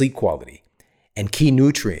on our sleep quality and key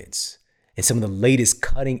nutrients. And some of the latest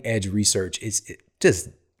cutting edge research is just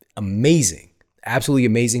amazing, absolutely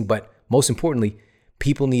amazing. But most importantly,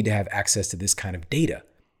 people need to have access to this kind of data.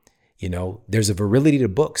 You know, there's a virility to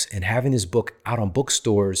books, and having this book out on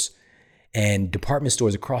bookstores and department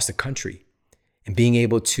stores across the country And being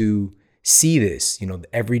able to see this,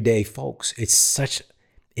 everyday folks,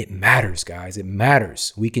 it matters, guys. It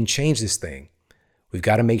matters. We can change this thing. We've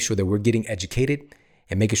got to make sure that we're getting educated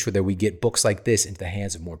and making sure that we get books like this into the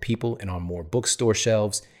hands of more people and on more bookstore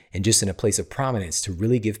shelves and just in a place of prominence to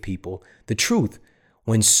really give people the truth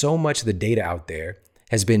when so much of the data out there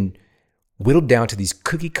has been whittled down to these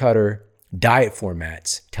cookie cutter diet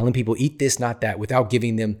formats, telling people eat this, not that, without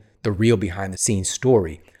giving them the real behind the scenes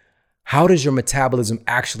story. How does your metabolism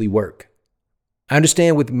actually work? I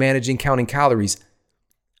understand with managing, counting calories,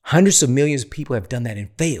 hundreds of millions of people have done that and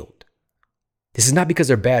failed. This is not because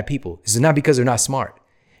they're bad people. This is not because they're not smart.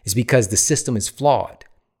 It's because the system is flawed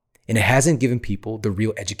and it hasn't given people the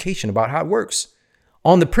real education about how it works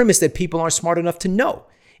on the premise that people aren't smart enough to know.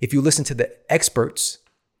 If you listen to the experts,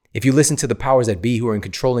 if you listen to the powers that be who are in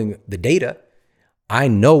controlling the data, I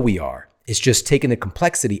know we are. It's just taking the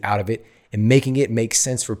complexity out of it and making it make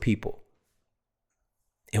sense for people.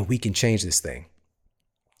 And we can change this thing.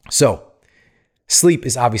 So sleep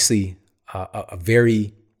is obviously a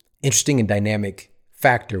very interesting and dynamic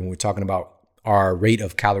factor when we're talking about our rate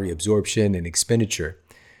of calorie absorption and expenditure.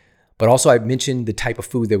 But also I mentioned the type of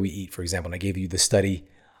food that we eat, for example, and I gave you the study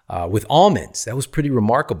with almonds. That was pretty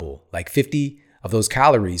remarkable. Like 50 of those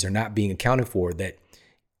calories are not being accounted for, that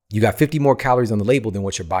you got 50 more calories on the label than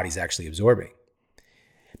what your body's actually absorbing.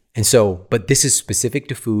 And so, but this is specific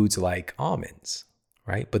to foods like almonds,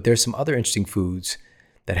 right? But there's some other interesting foods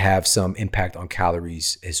that have some impact on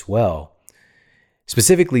calories as well.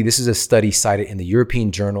 Specifically, this is a study cited in the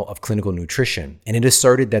European Journal of Clinical Nutrition, and it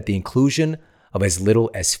asserted that the inclusion of as little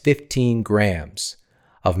as 15 grams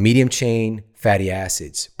of medium chain fatty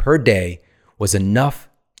acids per day was enough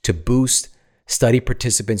to boost study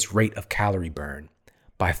participants' rate of calorie burn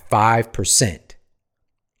by 5%.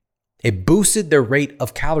 It boosted their rate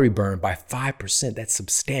of calorie burn by 5%. That's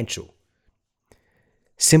substantial.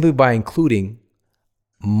 Simply by including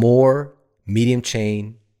more medium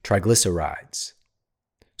chain triglycerides.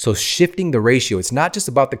 So shifting the ratio, it's not just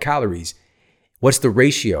about the calories. What's the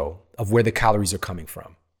ratio of where the calories are coming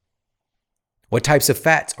from? What types of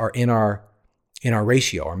fats are in our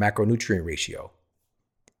ratio, our macronutrient ratio?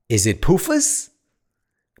 Is it PUFAs,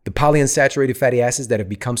 the polyunsaturated fatty acids that have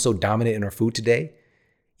become so dominant in our food today?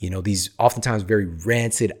 These oftentimes very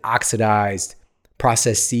rancid, oxidized,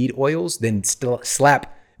 processed seed oils, then still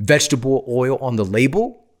slap vegetable oil on the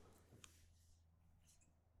label?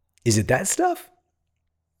 Is it that stuff?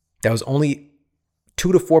 That was only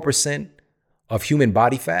 2 to 4% of human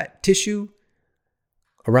body fat tissue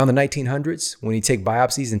around the 1900s when you take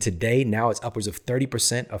biopsies, and today, now it's upwards of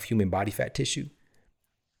 30% of human body fat tissue.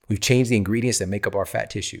 We've changed the ingredients that make up our fat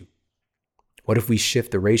tissue. What if we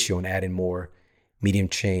shift the ratio and add in more medium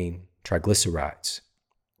chain triglycerides?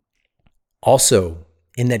 Also,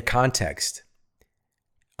 in that context,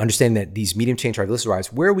 understand that these medium chain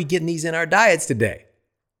triglycerides, where are we getting these in our diets today?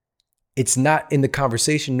 It's not in the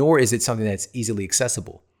conversation, nor is it something that's easily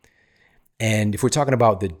accessible. And if we're talking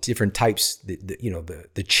about the different types,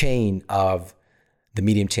 the chain of the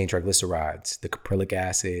medium chain triglycerides, the caprylic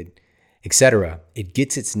acid, etc., it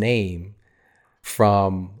gets its name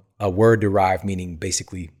from a word derived meaning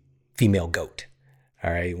basically female goat.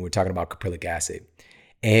 All right, when we're talking about caprylic acid.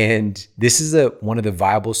 And this is one of the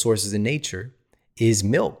viable sources in nature is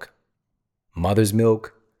milk. Mother's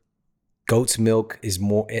milk, goat's milk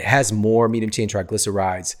it has more medium chain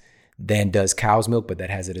triglycerides than does cow's milk, but that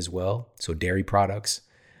has it as well. So dairy products,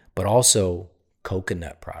 but also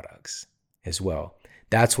coconut products as well.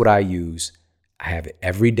 That's what I use. I have it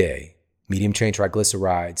every day. Medium chain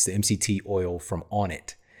triglycerides, the MCT oil from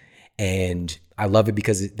Onnit. And I love it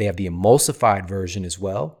because they have the emulsified version as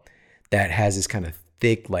well that has this kind of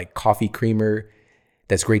thick, like coffee creamer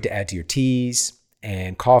that's great to add to your teas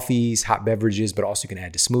and coffees, hot beverages, but also you can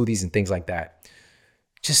add to smoothies and things like that.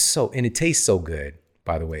 And it tastes so good,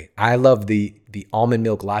 by the way. I love the almond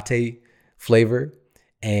milk latte flavor,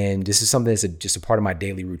 and this is something that's just a part of my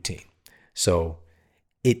daily routine. So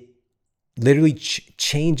it literally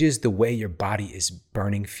changes the way your body is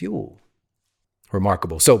burning fuel.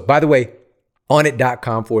 Remarkable. So by the way,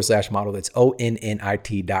 onnit.com/model. That's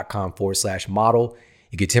onnit.com/model.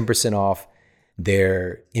 You get 10% off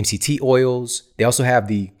their MCT oils. They also have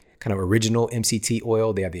the kind of original MCT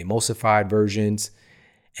oil. They have the emulsified versions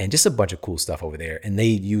and just a bunch of cool stuff over there. And they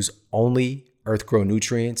use only earth-grown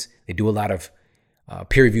nutrients. They do a lot of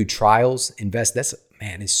peer-reviewed trials.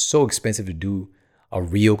 It's so expensive to do a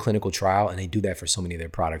real clinical trial. And they do that for so many of their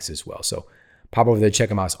products as well. So pop over there, check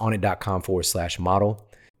them out. It's onnit.com/model.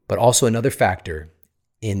 But also another factor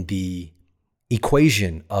in the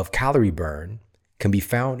equation of calorie burn can be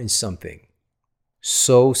found in something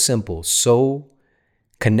so simple, so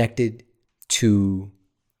connected to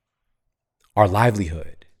our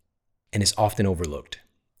livelihood, and is often overlooked.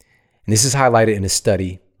 And this is highlighted in a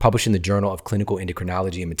study published in the Journal of Clinical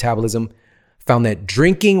Endocrinology and Metabolism, found that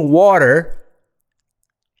drinking water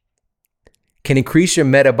can increase your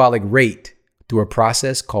metabolic rate through a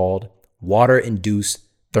process called water-induced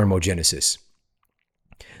thermogenesis.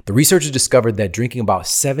 The researchers discovered that drinking about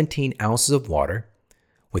 17 ounces of water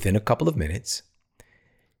within a couple of minutes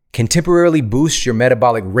can temporarily boost your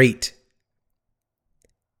metabolic rate,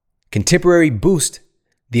 can temporarily boost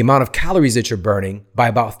the amount of calories that you're burning by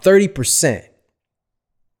about 30%.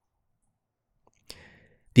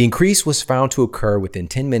 The increase was found to occur within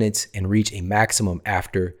 10 minutes and reach a maximum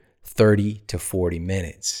after 30 to 40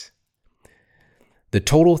 minutes. The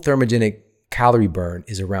total thermogenic calorie burn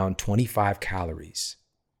is around 25 calories.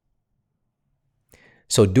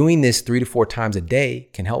 So doing this 3 to 4 times a day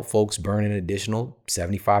can help folks burn an additional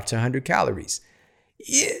 75 to 100 calories.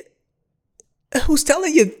 Yeah. Who's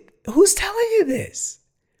telling you this?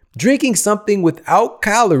 Drinking something without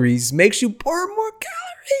calories makes you burn more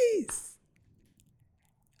calories.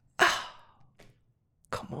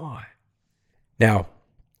 Come on. Now,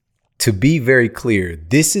 to be very clear,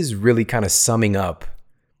 this is really kind of summing up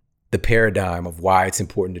the paradigm of why it's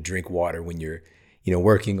important to drink water when you're,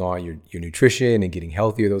 working on your nutrition and getting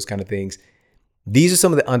healthier, those kind of things. These are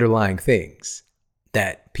some of the underlying things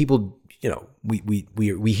that people,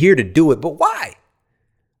 we here to do it, but why?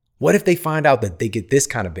 What if they find out that they get this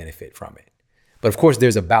kind of benefit from it? But of course,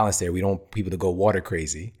 there's a balance there. We don't want people to go water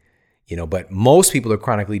crazy, but most people are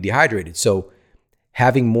chronically dehydrated. So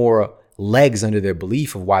having more legs under their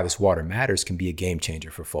belief of why this water matters can be a game changer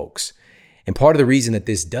for folks. And part of the reason that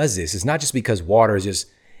this does this is not just because water is just,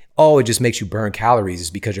 it just makes you burn calories.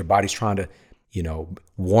 It's because your body's trying to,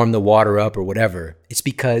 warm the water up or whatever. It's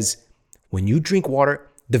because when you drink water,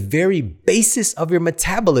 the very basis of your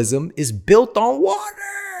metabolism is built on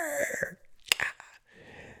water.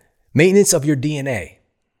 Maintenance of your DNA.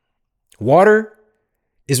 Water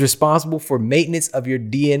is responsible for maintenance of your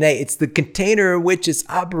DNA. It's the container in which it's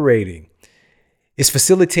operating. It's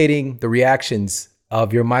facilitating the reactions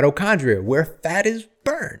of your mitochondria where fat is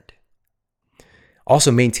burned.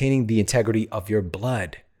 Also maintaining the integrity of your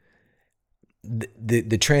blood.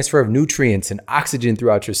 The transfer of nutrients and oxygen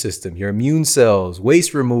throughout your system, your immune cells,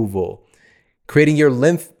 waste removal, creating your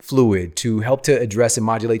lymph fluid to help to address and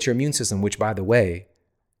modulate your immune system, which, by the way,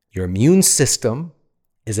 your immune system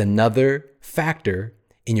is another factor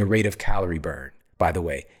in your rate of calorie burn, by the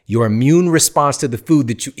way. Your immune response to the food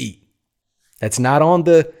that you eat. That's not on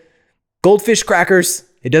the goldfish crackers.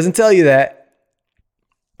 It doesn't tell you that.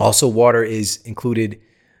 Also, water is included,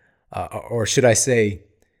 or should I say,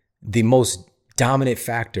 the most dominant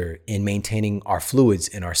factor in maintaining our fluids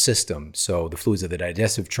in our system. So the fluids of the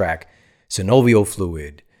digestive tract, synovial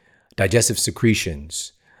fluid, digestive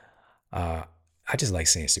secretions. I just like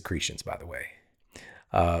saying secretions, by the way.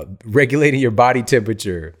 Regulating your body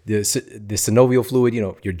temperature, the synovial fluid,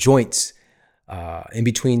 your joints, in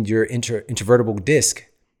between your intervertebral disc.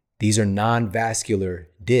 These are non-vascular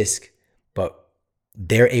discs, but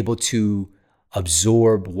they're able to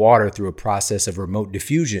absorb water through a process of remote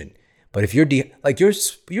diffusion. But if your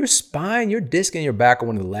spine, your disc and your back are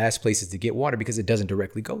one of the last places to get water because it doesn't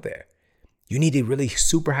directly go there. You need to really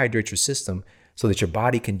super hydrate your system so that your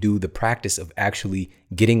body can do the practice of actually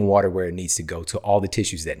getting water where it needs to go to all the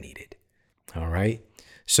tissues that need it. All right.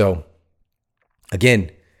 So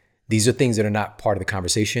again, these are things that are not part of the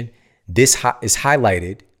conversation. This is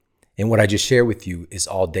highlighted, and what I just shared with you is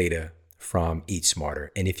all data from Eat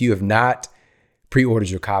Smarter. And if you have not pre-ordered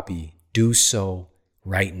your copy, do so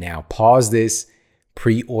right now. Pause this,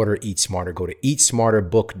 pre-order Eat Smarter. Go to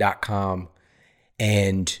eatsmarterbook.com.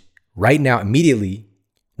 And right now, immediately,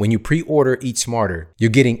 when you pre-order Eat Smarter, you're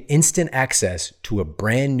getting instant access to a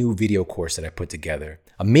brand new video course that I put together,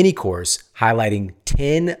 a mini course highlighting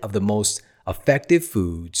 10 of the most effective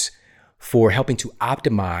foods for helping to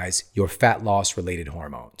optimize your fat loss related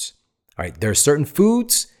hormones. All right, there are certain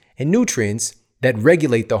foods and nutrients that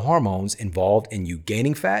regulate the hormones involved in you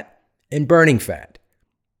gaining fat and burning fat.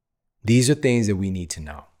 These are things that we need to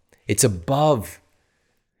know. It's the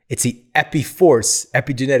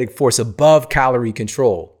epigenetic force above calorie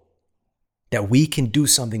control that we can do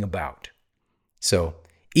something about. So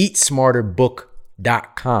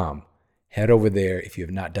eatsmarterbook.com. Head over there if you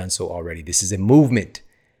have not done so already. This is a movement.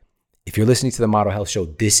 If you're listening to the Model Health Show,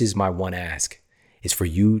 this is my one ask. It's for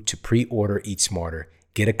you to pre-order Eat Smarter,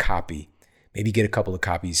 get a copy, maybe get a couple of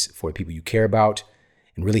copies for people you care about,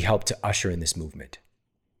 and really help to usher in this movement.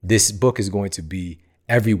 This book is going to be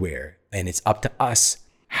everywhere, and it's up to us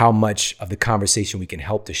how much of the conversation we can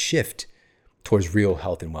help to shift towards real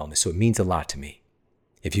health and wellness. So it means a lot to me.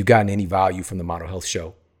 If you've gotten any value from the Model Health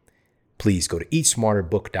Show, please go to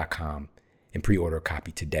eatsmarterbook.com and pre-order a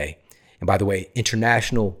copy today. And by the way,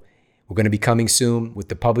 international, we're going to be coming soon with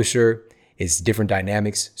the publisher. It's different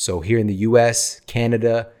dynamics. So here in the US,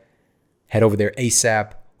 Canada, head over there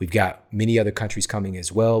ASAP. We've got many other countries coming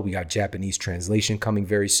as well. We got Japanese translation coming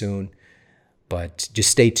very soon. But just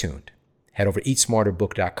stay tuned. Head over to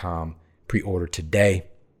eatsmarterbook.com, pre-order today.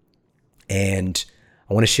 And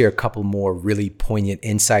I want to share a couple more really poignant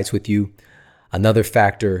insights with you. Another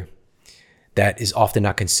factor that is often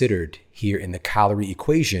not considered here in the calorie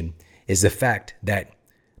equation is the fact that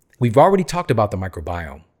we've already talked about the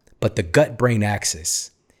microbiome, but the gut-brain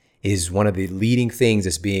axis is one of the leading things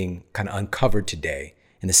that's being kind of uncovered today.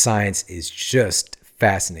 And the science is just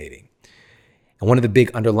fascinating. And one of the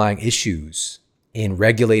big underlying issues in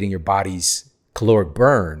regulating your body's caloric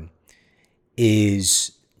burn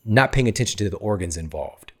is not paying attention to the organs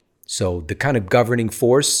involved. So the kind of governing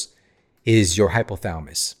force is your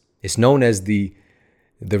hypothalamus. It's known as the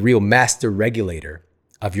real master regulator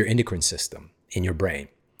of your endocrine system in your brain.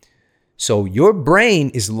 So your brain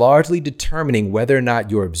is largely determining whether or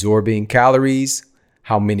not you're absorbing calories,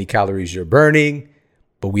 how many calories you're burning,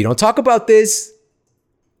 but we don't talk about this.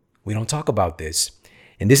 We don't talk about this.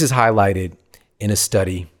 And this is highlighted in a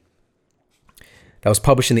study that was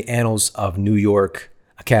published in the Annals of New York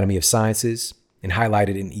Academy of Sciences and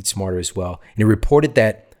highlighted in Eat Smarter as well. And it reported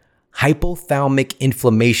that hypothalamic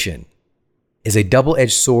inflammation is a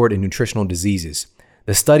double-edged sword in nutritional diseases.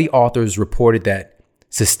 The study authors reported that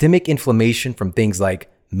systemic inflammation from things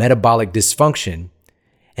like metabolic dysfunction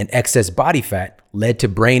and excess body fat led to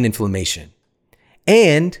brain inflammation.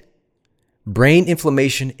 And brain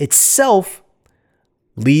inflammation itself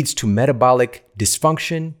leads to metabolic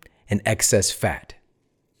dysfunction and excess fat.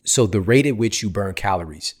 So the rate at which you burn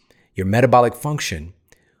calories, your metabolic function,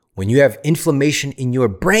 when you have inflammation in your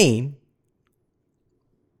brain,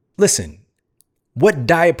 listen, what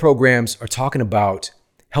diet programs are talking about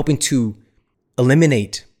helping to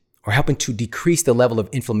eliminate or helping to decrease the level of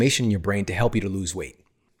inflammation in your brain to help you to lose weight?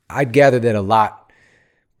 I'd gather that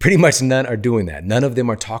pretty much none are doing that. None of them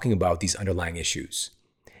are talking about these underlying issues.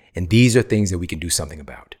 And these are things that we can do something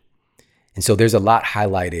about. And so there's a lot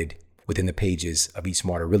highlighted within the pages of Eat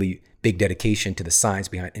Smarter, really big dedication to the science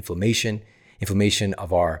behind inflammation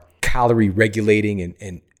of our calorie regulating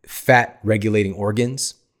and fat regulating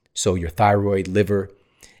organs. So your thyroid, liver,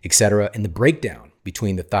 etc., and the breakdown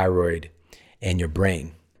between the thyroid and your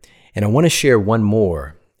brain. And I want to share one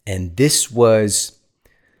more. And this was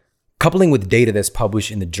coupling with data that's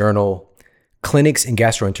published in the journal Clinics in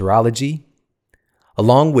Gastroenterology,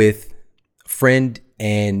 along with friend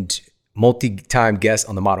and multi-time guest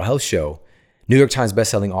on the Model Health Show, New York Times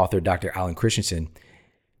bestselling author Dr. Alan Christensen,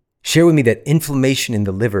 shared with me that inflammation in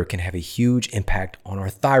the liver can have a huge impact on our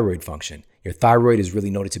thyroid function. Your thyroid is really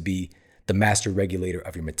noted to be the master regulator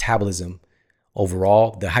of your metabolism.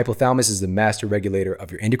 Overall, the hypothalamus is the master regulator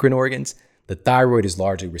of your endocrine organs. The thyroid is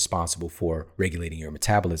largely responsible for regulating your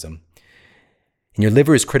metabolism. And your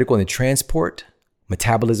liver is critical in the transport,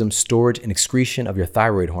 metabolism, storage, and excretion of your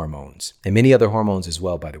thyroid hormones, and many other hormones as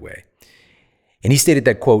well, by the way. And he stated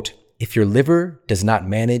that, quote, if your liver does not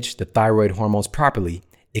manage the thyroid hormones properly,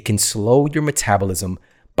 it can slow your metabolism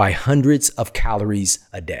by hundreds of calories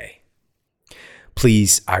a day.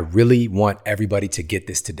 Please, I really want everybody to get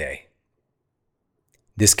this today.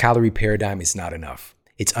 This calorie paradigm is not enough.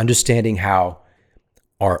 It's understanding how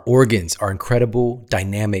our organs, our incredible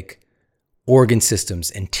dynamic organ systems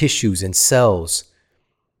and tissues and cells,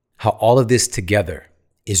 how all of this together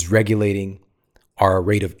is regulating our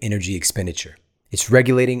rate of energy expenditure. It's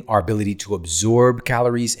regulating our ability to absorb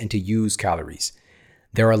calories and to use calories.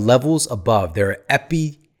 There are levels above, there are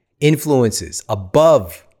epi-influences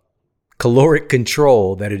above caloric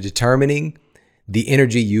control that are determining the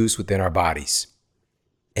energy used within our bodies.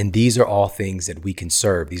 And these are all things that we can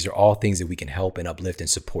serve. These are all things that we can help and uplift and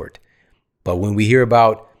support. But when we hear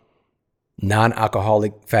about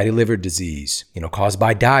non-alcoholic fatty liver disease, caused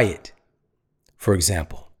by diet, for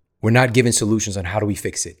example, we're not given solutions on how do we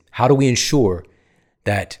fix it? How do we ensure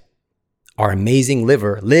that our amazing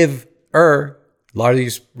liver, largely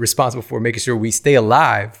responsible for making sure we stay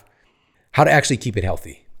alive, how to actually keep it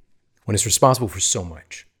healthy when it's responsible for so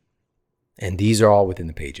much? And these are all within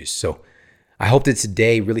the pages. So I hope that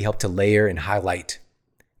today really helped to layer and highlight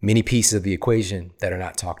many pieces of the equation that are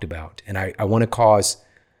not talked about. And I want to cause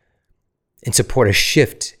and support a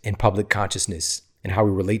shift in public consciousness and how we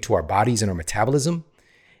relate to our bodies and our metabolism,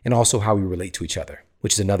 and also how we relate to each other,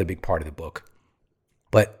 which is another big part of the book.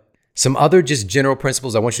 But Some other just general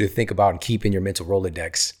principles I want you to think about and keep in your mental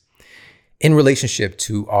Rolodex in relationship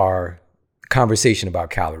to our conversation about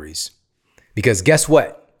calories. Because guess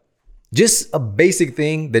what? Just a basic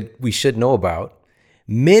thing that we should know about.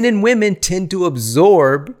 Men and women tend to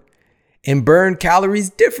absorb and burn calories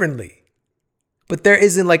differently. But there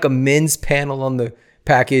isn't like a men's panel on the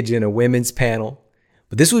package and a women's panel.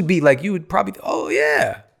 But this would be like, you would probably, oh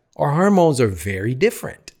yeah, our hormones are very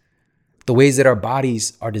different. The ways that our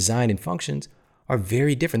bodies are designed and functions are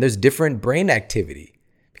very different. There's different brain activity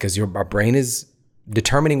because our brain is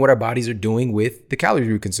determining what our bodies are doing with the calories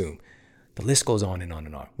we consume. The list goes on and on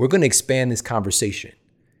and on. We're going to expand this conversation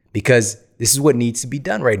because this is what needs to be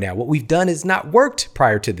done right now. What we've done has not worked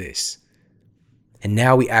prior to this. And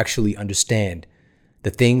now we actually understand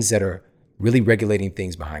the things that are really regulating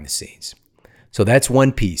things behind the scenes. So that's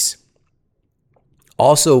one piece.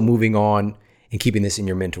 Also moving on and keeping this in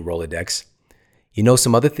your mental Rolodex, you know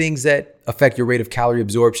some other things that affect your rate of calorie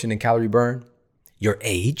absorption and calorie burn? Your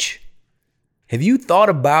age. Have you thought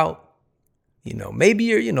about, maybe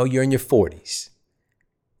you're in your 40s.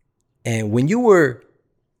 And when you were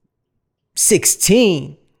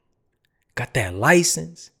 16, got that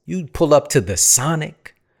license, you'd pull up to the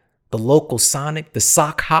Sonic, the local Sonic, the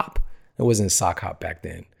sock hop. It wasn't a sock hop back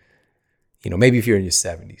then. Maybe if you're in your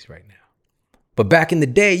 70s right now. But back in the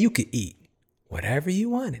day, you could eat whatever you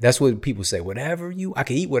wanted. That's what people say. I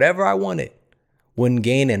could eat whatever I wanted. Wouldn't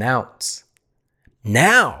gain an ounce.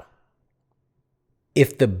 Now,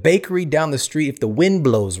 if the bakery down the street, if the wind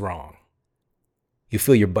blows wrong, you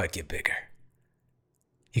feel your butt get bigger.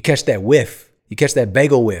 You catch that whiff. You catch that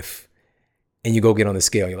bagel whiff. And you go get on the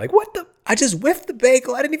scale. You're like, what the? I just whiffed the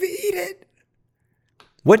bagel. I didn't even eat it.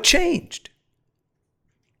 What changed?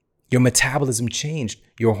 Your metabolism changed.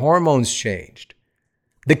 Your hormones changed.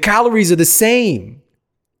 The calories are the same.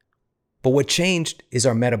 But what changed is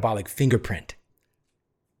our metabolic fingerprint.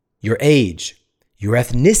 Your age, your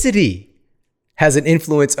ethnicity has an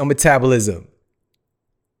influence on metabolism.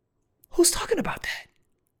 Who's talking about that?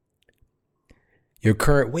 Your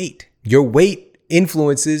current weight. Your weight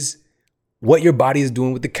influences what your body is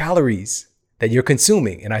doing with the calories that you're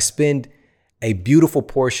consuming. And I spend a beautiful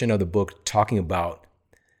portion of the book talking about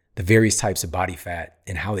the various types of body fat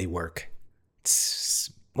and how they work.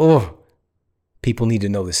 People need to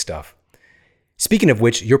know this stuff. Speaking of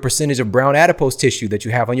which, your percentage of brown adipose tissue that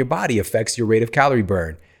you have on your body affects your rate of calorie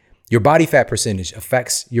burn. Your body fat percentage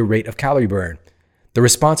affects your rate of calorie burn. The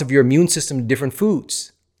response of your immune system to different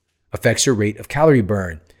foods affects your rate of calorie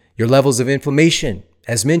burn. Your levels of inflammation,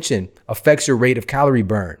 as mentioned, affects your rate of calorie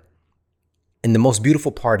burn. And the most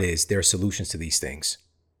beautiful part is there are solutions to these things,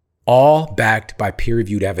 all backed by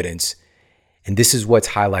peer-reviewed evidence. And this is what's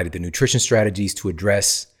highlighted the nutrition strategies to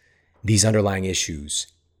address these underlying issues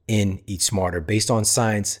in Eat Smarter based on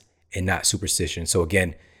science and not superstition. So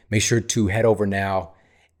again, make sure to head over now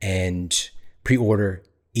and pre-order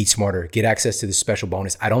Eat Smarter. Get access to this special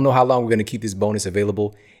bonus. I don't know how long we're going to keep this bonus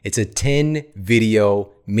available. It's a 10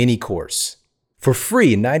 video mini course for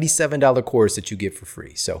free, a $97 course that you get for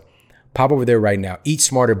free. So pop over there right now,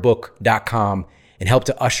 eatsmarterbook.com, and help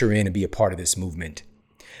to usher in and be a part of this movement.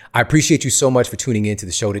 I appreciate you so much for tuning into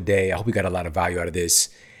the show today. I hope you got a lot of value out of this.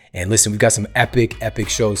 And listen, we've got some epic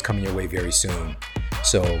shows coming your way very soon.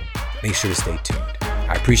 So make sure to stay tuned.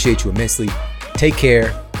 I appreciate you immensely. Take care.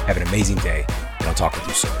 Have an amazing day. And I'll talk with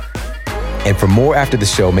you soon. And for more after the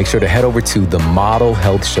show, make sure to head over to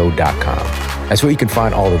themodelhealthshow.com. That's where you can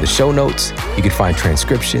find all of the show notes. You can find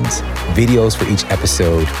transcriptions, videos for each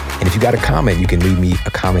episode. And if you got a comment, you can leave me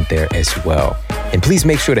a comment there as well. And please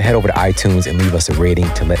make sure to head over to iTunes and leave us a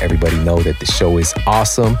rating to let everybody know that the show is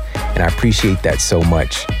awesome. And I appreciate that so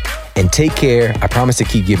much. And take care. I promise to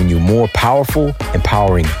keep giving you more powerful,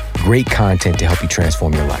 empowering, great content to help you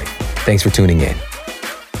transform your life. Thanks for tuning in.